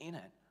motive in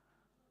it.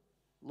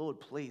 Lord,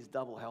 please,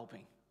 double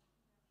helping.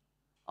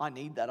 I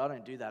need that. I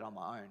don't do that on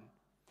my own.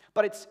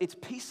 But it's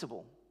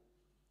peaceable.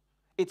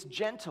 It's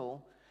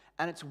gentle,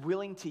 and it's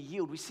willing to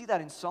yield. We see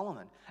that in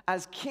Solomon.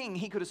 As king,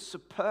 he could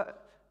have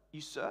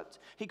usurped.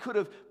 He could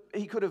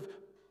have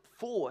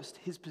forced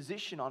his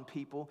position on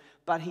people,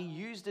 but he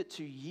used it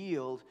to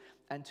yield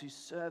and to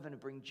serve and to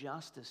bring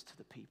justice to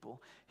the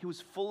people. He was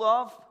full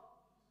of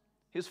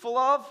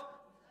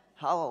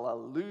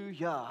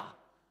hallelujah,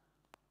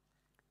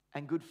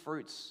 and good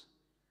fruits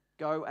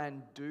Go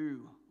and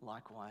do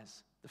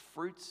likewise. The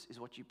fruits is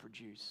what you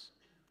produce.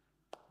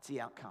 It's the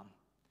outcome.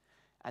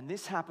 And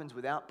this happens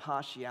without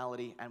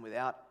partiality and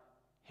without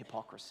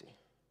hypocrisy.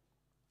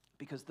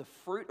 Because the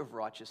fruit of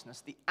righteousness,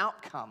 the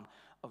outcome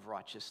of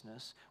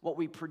righteousness, what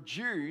we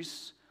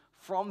produce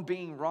from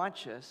being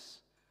righteous,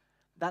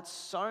 that's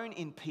sown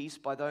in peace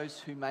by those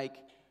who make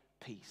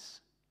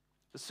peace.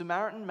 The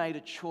Samaritan made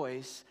a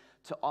choice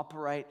to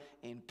operate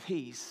in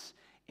peace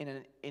in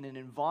an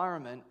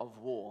environment of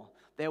war.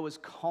 There was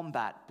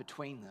combat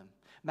between them.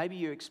 Maybe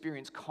you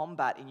experience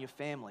combat in your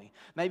family.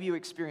 Maybe you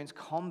experience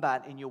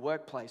combat in your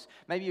workplace.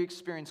 Maybe you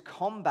experience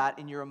combat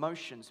in your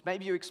emotions.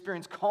 Maybe you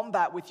experience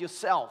combat with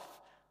yourself.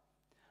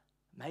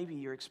 Maybe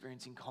you're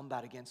experiencing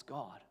combat against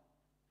God.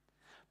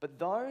 But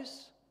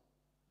those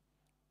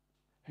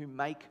who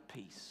make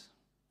peace,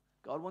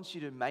 God wants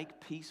you to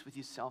make peace with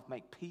yourself,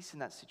 make peace in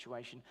that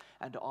situation,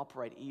 and to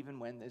operate even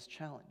when there's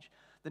challenge.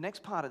 The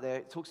next part of there,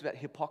 it talks about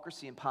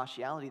hypocrisy and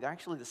partiality. They're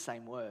actually the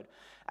same word.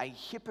 A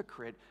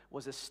hypocrite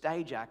was a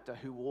stage actor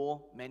who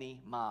wore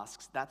many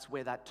masks. That's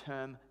where that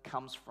term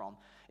comes from.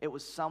 It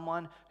was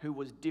someone who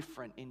was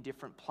different in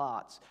different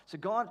parts. So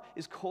God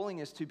is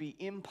calling us to be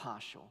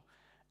impartial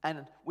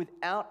and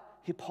without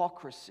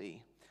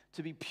hypocrisy,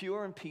 to be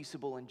pure and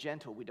peaceable and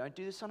gentle. We don't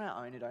do this on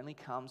our own. It only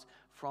comes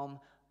from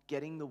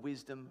getting the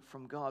wisdom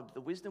from God.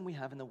 The wisdom we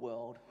have in the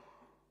world,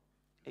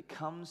 it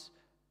comes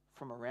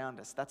from around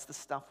us. That's the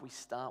stuff we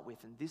start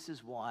with. And this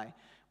is why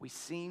we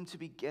seem to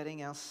be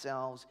getting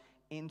ourselves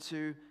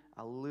into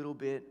a little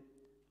bit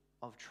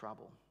of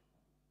trouble.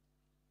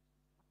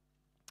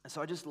 And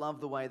so I just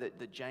love the way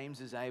that James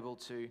is able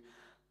to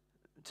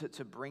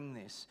bring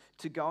this,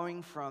 to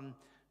going from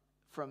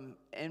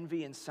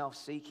envy and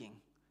self-seeking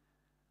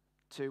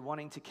to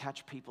wanting to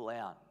catch people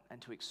out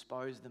and to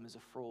expose them as a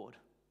fraud,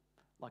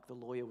 like the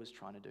lawyer was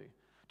trying to do,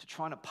 to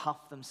trying to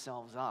puff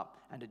themselves up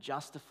and to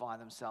justify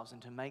themselves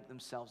and to make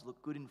themselves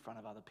look good in front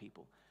of other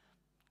people.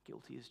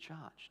 Guilty as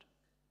charged.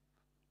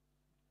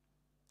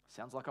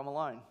 Sounds like I'm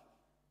alone.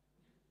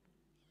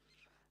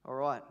 All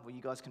right, well,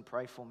 you guys can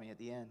pray for me at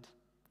the end.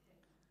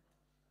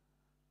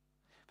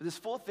 But there's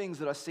 4 things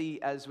that I see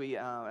as we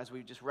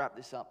just wrap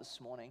this up this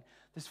morning.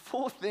 There's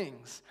 4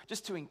 things,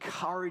 just to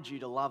encourage you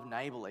to love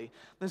neighborly.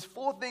 There's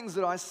 4 things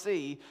that I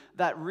see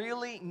that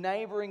really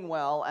neighboring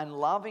well and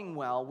loving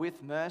well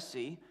with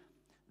mercy,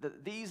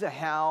 that these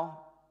are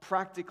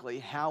practically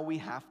how we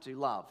have to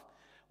love.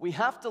 We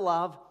have to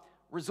love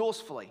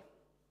resourcefully.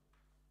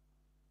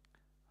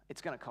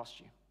 It's going to cost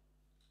you.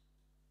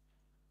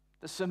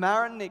 The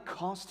Samaritan, it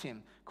cost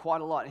him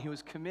quite a lot, and he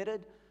was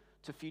committed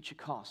to future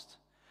cost.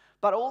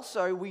 But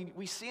also,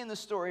 we see in the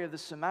story of the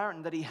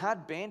Samaritan that he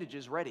had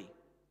bandages ready.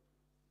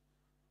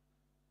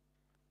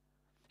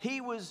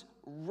 He was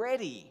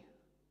ready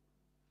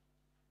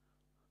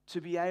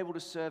to be able to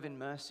serve in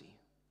mercy.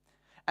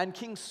 And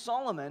King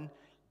Solomon,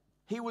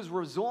 he was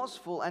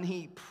resourceful and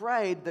he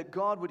prayed that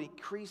God would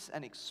increase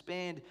and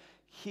expand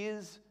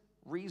his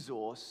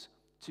resource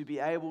to be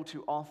able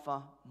to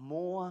offer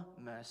more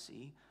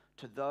mercy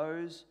to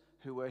those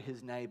who were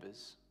his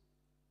neighbors.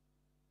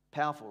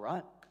 Powerful,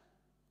 right?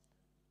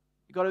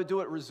 You've got to do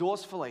it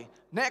resourcefully.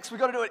 Next, we've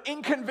got to do it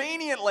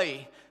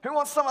inconveniently. Who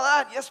wants some of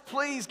that? Yes,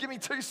 please, give me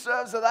 2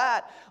 serves of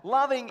that.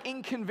 Loving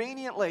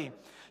inconveniently.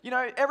 You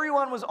know,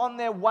 everyone was on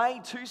their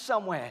way to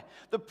somewhere.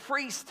 The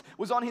priest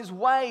was on his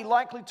way,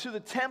 likely to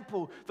the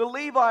temple. The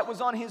Levite was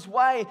on his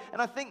way.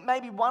 And I think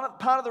maybe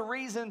part of the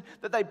reason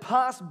that they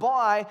passed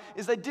by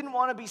is they didn't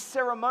want to be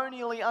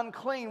ceremonially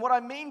unclean. What I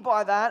mean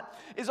by that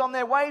is on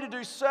their way to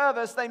do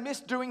service, they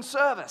missed doing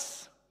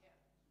service.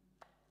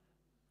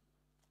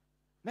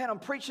 Man, I'm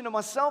preaching to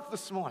myself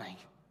this morning.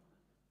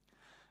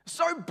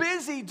 So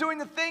busy doing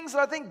the things that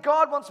I think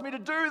God wants me to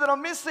do that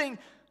I'm missing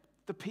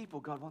the people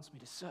God wants me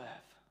to serve.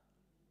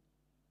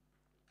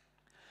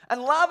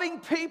 And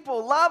loving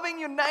people, loving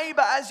your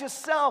neighbor as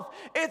yourself,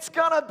 it's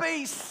going to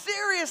be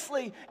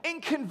seriously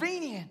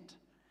inconvenient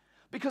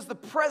because the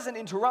present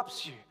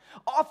interrupts you.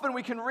 Often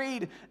we can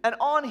read, and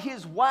on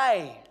his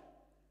way,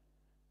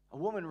 a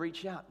woman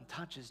reached out and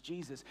touches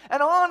Jesus.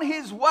 And on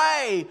his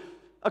way,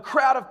 a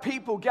crowd of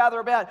people gather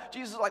about.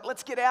 Jesus is like,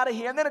 let's get out of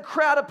here. And then a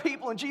crowd of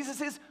people, and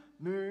Jesus is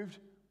moved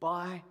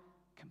by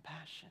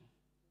compassion.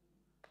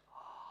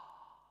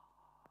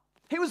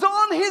 He was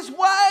on his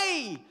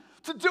way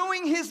to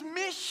doing his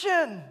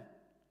mission.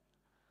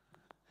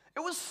 It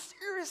was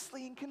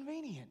seriously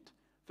inconvenient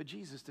for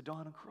Jesus to die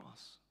on a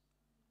cross.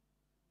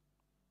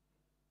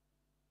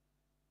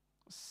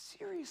 It was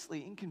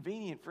seriously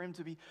inconvenient for him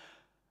to be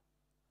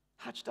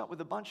hatched up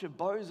with a bunch of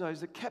bozos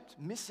that kept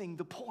missing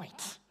the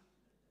point.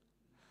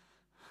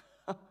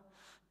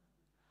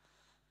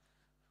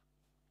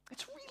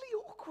 It's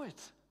really awkward.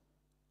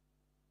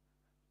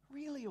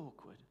 Really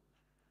awkward.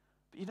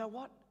 But you know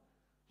what?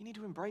 You need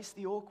to embrace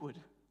the awkward.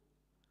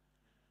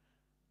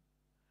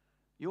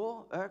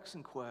 Your irks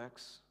and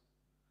quirks.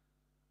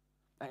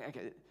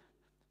 Okay,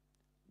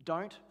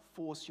 don't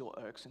force your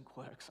irks and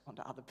quirks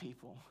onto other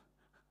people.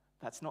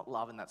 That's not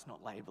love and that's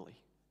not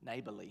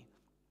neighborly.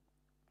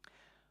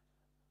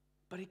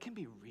 But it can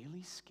be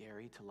really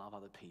scary to love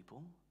other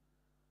people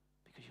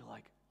because you're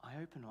like,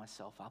 I open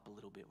myself up a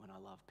little bit when I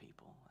love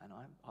people, and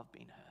I've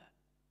been hurt.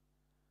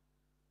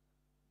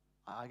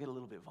 I get a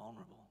little bit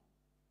vulnerable,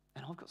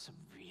 and I've got some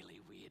really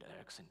weird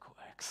irks and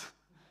quirks.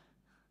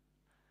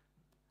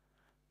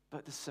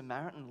 But the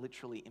Samaritan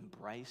literally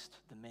embraced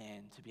the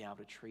man to be able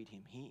to treat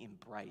him. He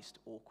embraced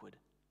awkward,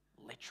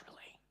 literally.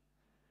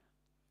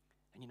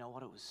 And you know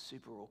what? It was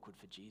super awkward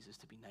for Jesus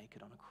to be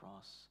naked on a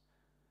cross,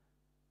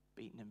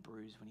 beaten and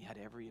bruised, when he had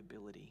every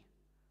ability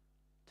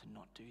to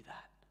not do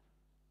that.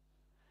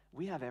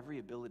 We have every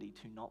ability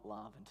to not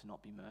love and to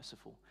not be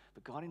merciful.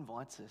 But God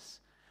invites us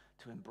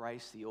to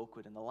embrace the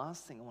awkward. And the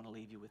last thing I want to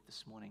leave you with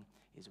this morning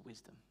is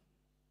wisdom.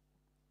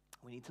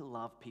 We need to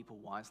love people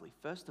wisely.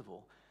 First of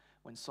all,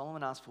 when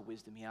Solomon asked for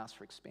wisdom, he asked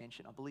for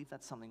expansion. I believe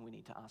that's something we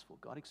need to ask for.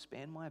 God,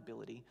 expand my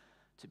ability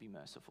to be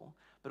merciful.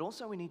 But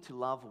also we need to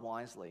love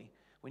wisely.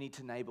 We need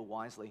to neighbor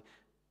wisely.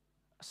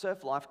 A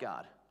surf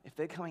lifeguard, if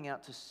they're coming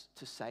out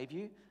to save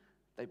you,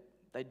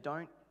 they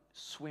don't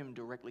swim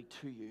directly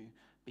to you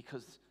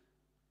because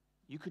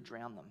you could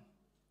drown them.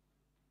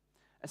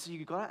 And so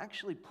you've got to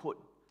actually put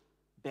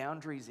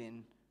boundaries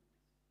in,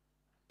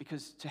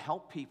 because to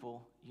help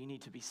people, you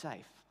need to be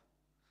safe.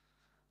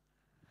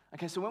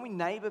 Okay, so when we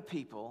neighbor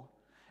people,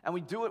 and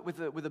we do it with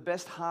the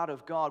best heart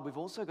of God, we've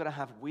also got to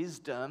have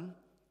wisdom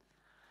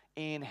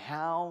in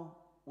how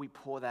we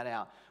pour that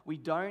out. We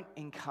don't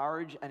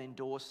encourage and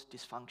endorse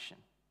dysfunction.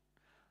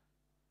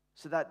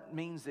 So that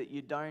means that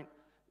you don't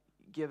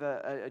give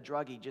a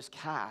druggie just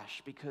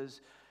cash,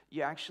 because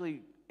you're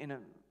actually,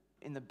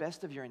 in the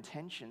best of your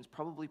intentions,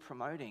 probably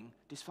promoting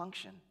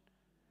dysfunction.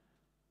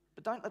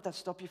 But don't let that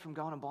stop you from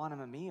going and buying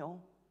them a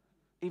meal,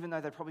 even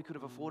though they probably could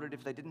have afforded it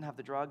if they didn't have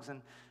the drugs.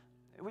 And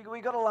we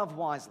got to love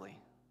wisely.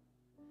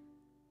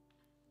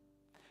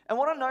 And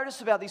what I notice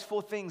about these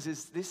 4 things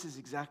is this is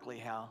exactly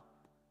how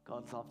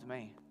God's loved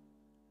me.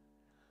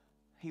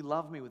 He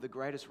loved me with the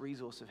greatest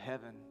resource of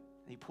heaven.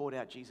 He poured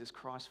out Jesus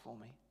Christ for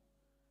me.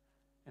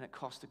 And it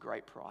cost a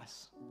great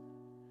price.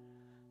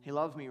 He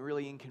loved me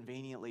really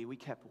inconveniently. We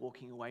kept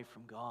walking away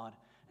from God,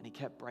 and he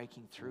kept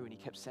breaking through, and he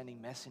kept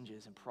sending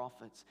messengers and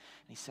prophets,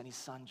 and he sent his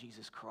son,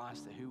 Jesus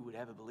Christ, that who would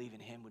ever believe in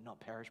him would not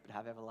perish but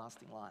have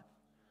everlasting life.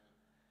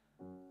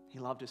 He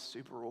loved us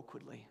super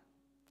awkwardly.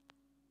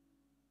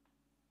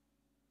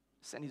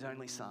 Sent his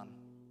only son.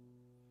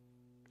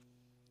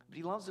 But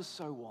he loves us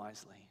so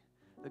wisely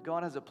that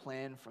God has a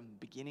plan from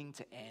beginning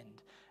to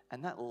end,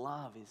 and that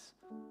love is,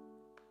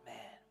 man.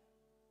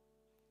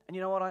 And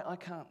you know what? I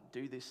can't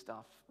do this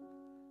stuff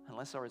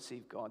unless I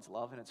receive God's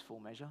love in its full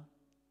measure.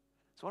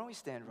 So why don't we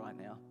stand right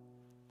now?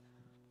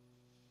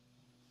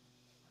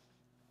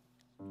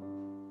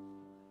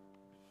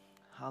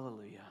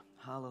 Hallelujah,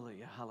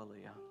 hallelujah,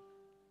 hallelujah.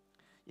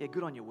 Yeah,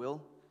 good on you,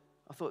 Will.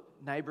 I thought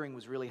neighboring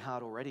was really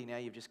hard already. Now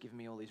you've just given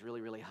me all these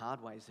really, really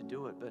hard ways to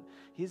do it. But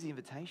here's the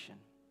invitation.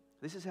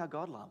 This is how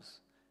God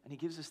loves. And he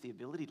gives us the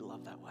ability to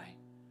love that way.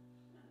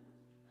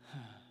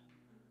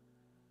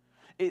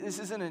 This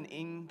isn't an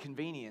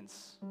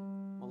inconvenience.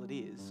 Well, it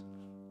is.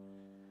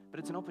 But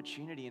it's an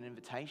opportunity, an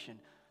invitation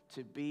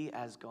to be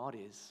as God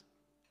is.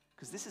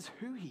 Because this is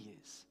who he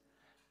is.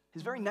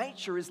 His very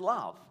nature is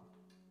love.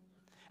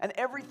 And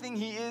everything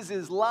he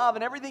is love.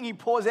 And everything he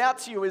pours out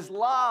to you is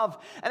love.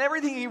 And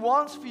everything he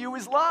wants for you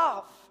is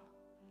love.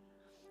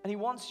 And he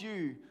wants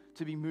you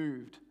to be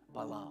moved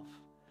by love.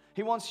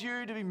 He wants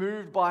you to be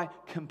moved by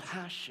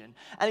compassion.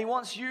 And he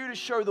wants you to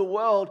show the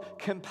world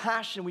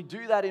compassion. We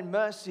do that in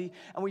mercy.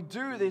 And we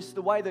do this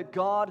the way that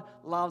God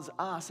loves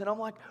us. And I'm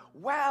like,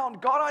 wow,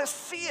 God, I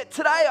see it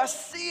today. I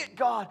see it,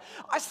 God.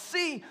 I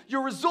see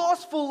your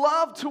resourceful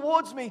love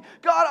towards me.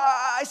 God,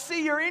 I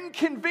see your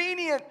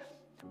inconvenient,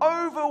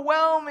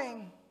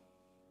 overwhelming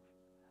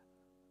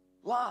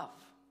love.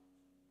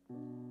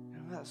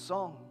 Remember that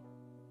song?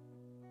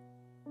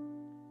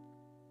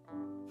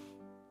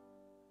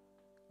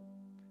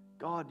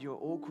 God, your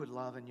awkward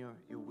love and your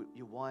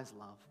wise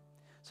love.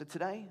 So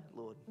today,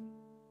 Lord,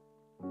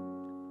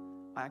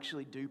 I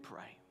actually do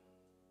pray.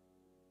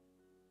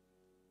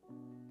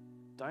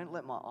 Don't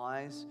let my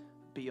eyes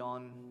be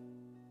on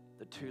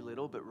the too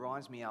little, but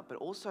rise me up. But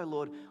also,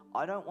 Lord,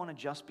 I don't want to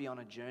just be on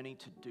a journey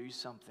to do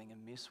something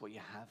and miss what you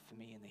have for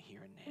me in the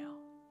here and now.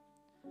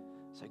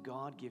 So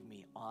God, give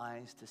me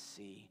eyes to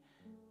see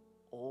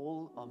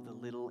all of the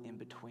little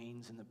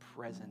in-betweens and the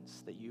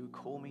presence that you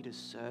call me to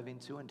serve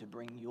into and to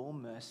bring your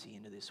mercy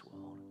into this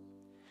world.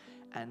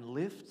 And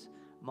lift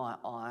my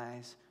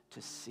eyes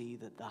to see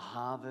that the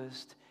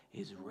harvest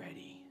is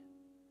ready.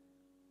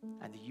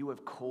 And that you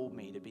have called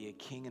me to be a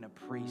king and a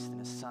priest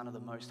and a son of the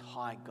Most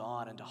High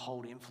God, and to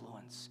hold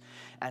influence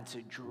and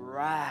to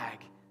drag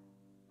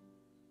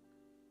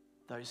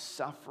those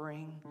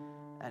suffering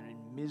and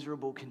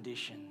miserable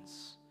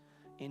conditions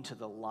into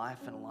the life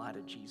and light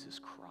of Jesus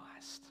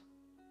Christ.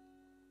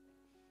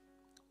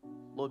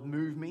 Lord,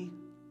 move me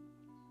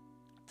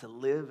to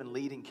live and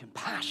lead in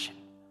compassion.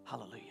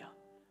 Hallelujah.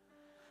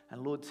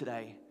 And Lord,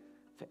 today,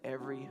 for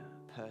every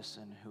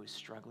person who is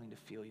struggling to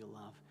feel your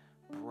love,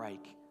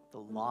 break the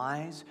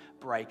lies,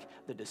 break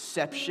the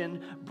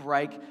deception,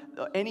 break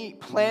any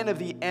plan of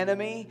the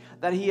enemy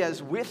that he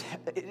has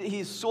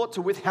sought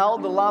to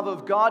withhold the love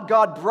of God.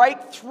 God,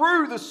 break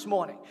through this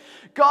morning.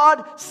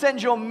 God,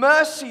 send your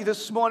mercy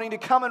this morning to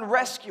come and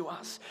rescue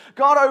us.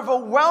 God,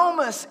 overwhelm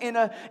us in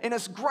a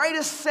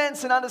greatest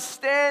sense and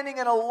understanding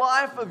and a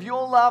life of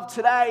your love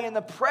today in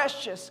the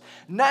precious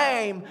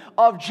name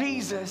of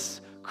Jesus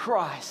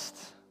Christ.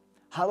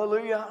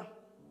 Hallelujah.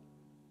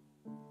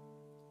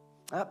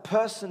 That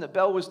person that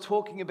Belle was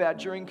talking about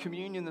during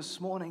communion this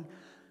morning,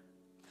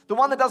 the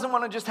one that doesn't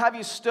want to just have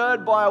you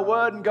stirred by a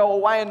word and go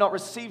away and not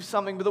receive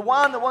something, but the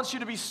one that wants you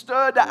to be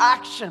stirred to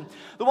action,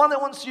 the one that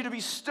wants you to be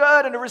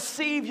stirred and to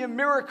receive your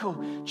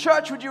miracle.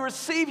 Church, would you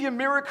receive your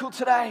miracle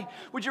today?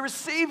 Would you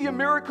receive your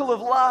miracle of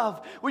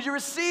love? Would you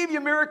receive your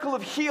miracle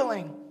of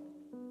healing?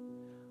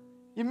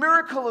 Your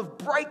miracle of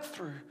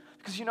breakthrough?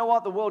 Because you know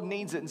what? The world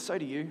needs it, and so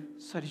do you.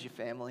 So does your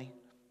family.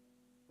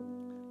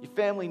 Your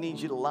family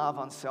needs you to love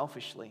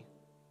unselfishly.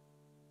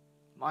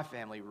 My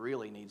family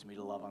really needs me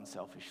to love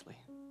unselfishly.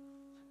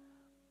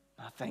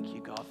 I thank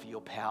you, God, for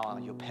your power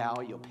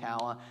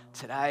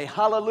today.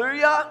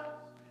 Hallelujah.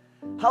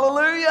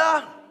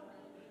 Hallelujah.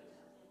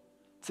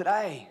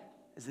 Today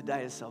is the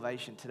day of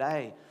salvation.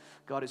 Today,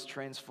 God is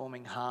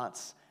transforming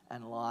hearts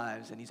and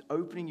lives, and He's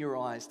opening your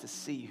eyes to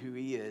see who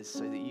He is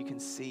so that you can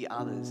see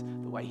others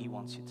the way He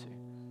wants you to.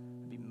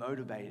 Be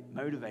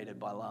motivated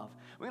by love.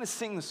 We're going to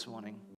sing this morning.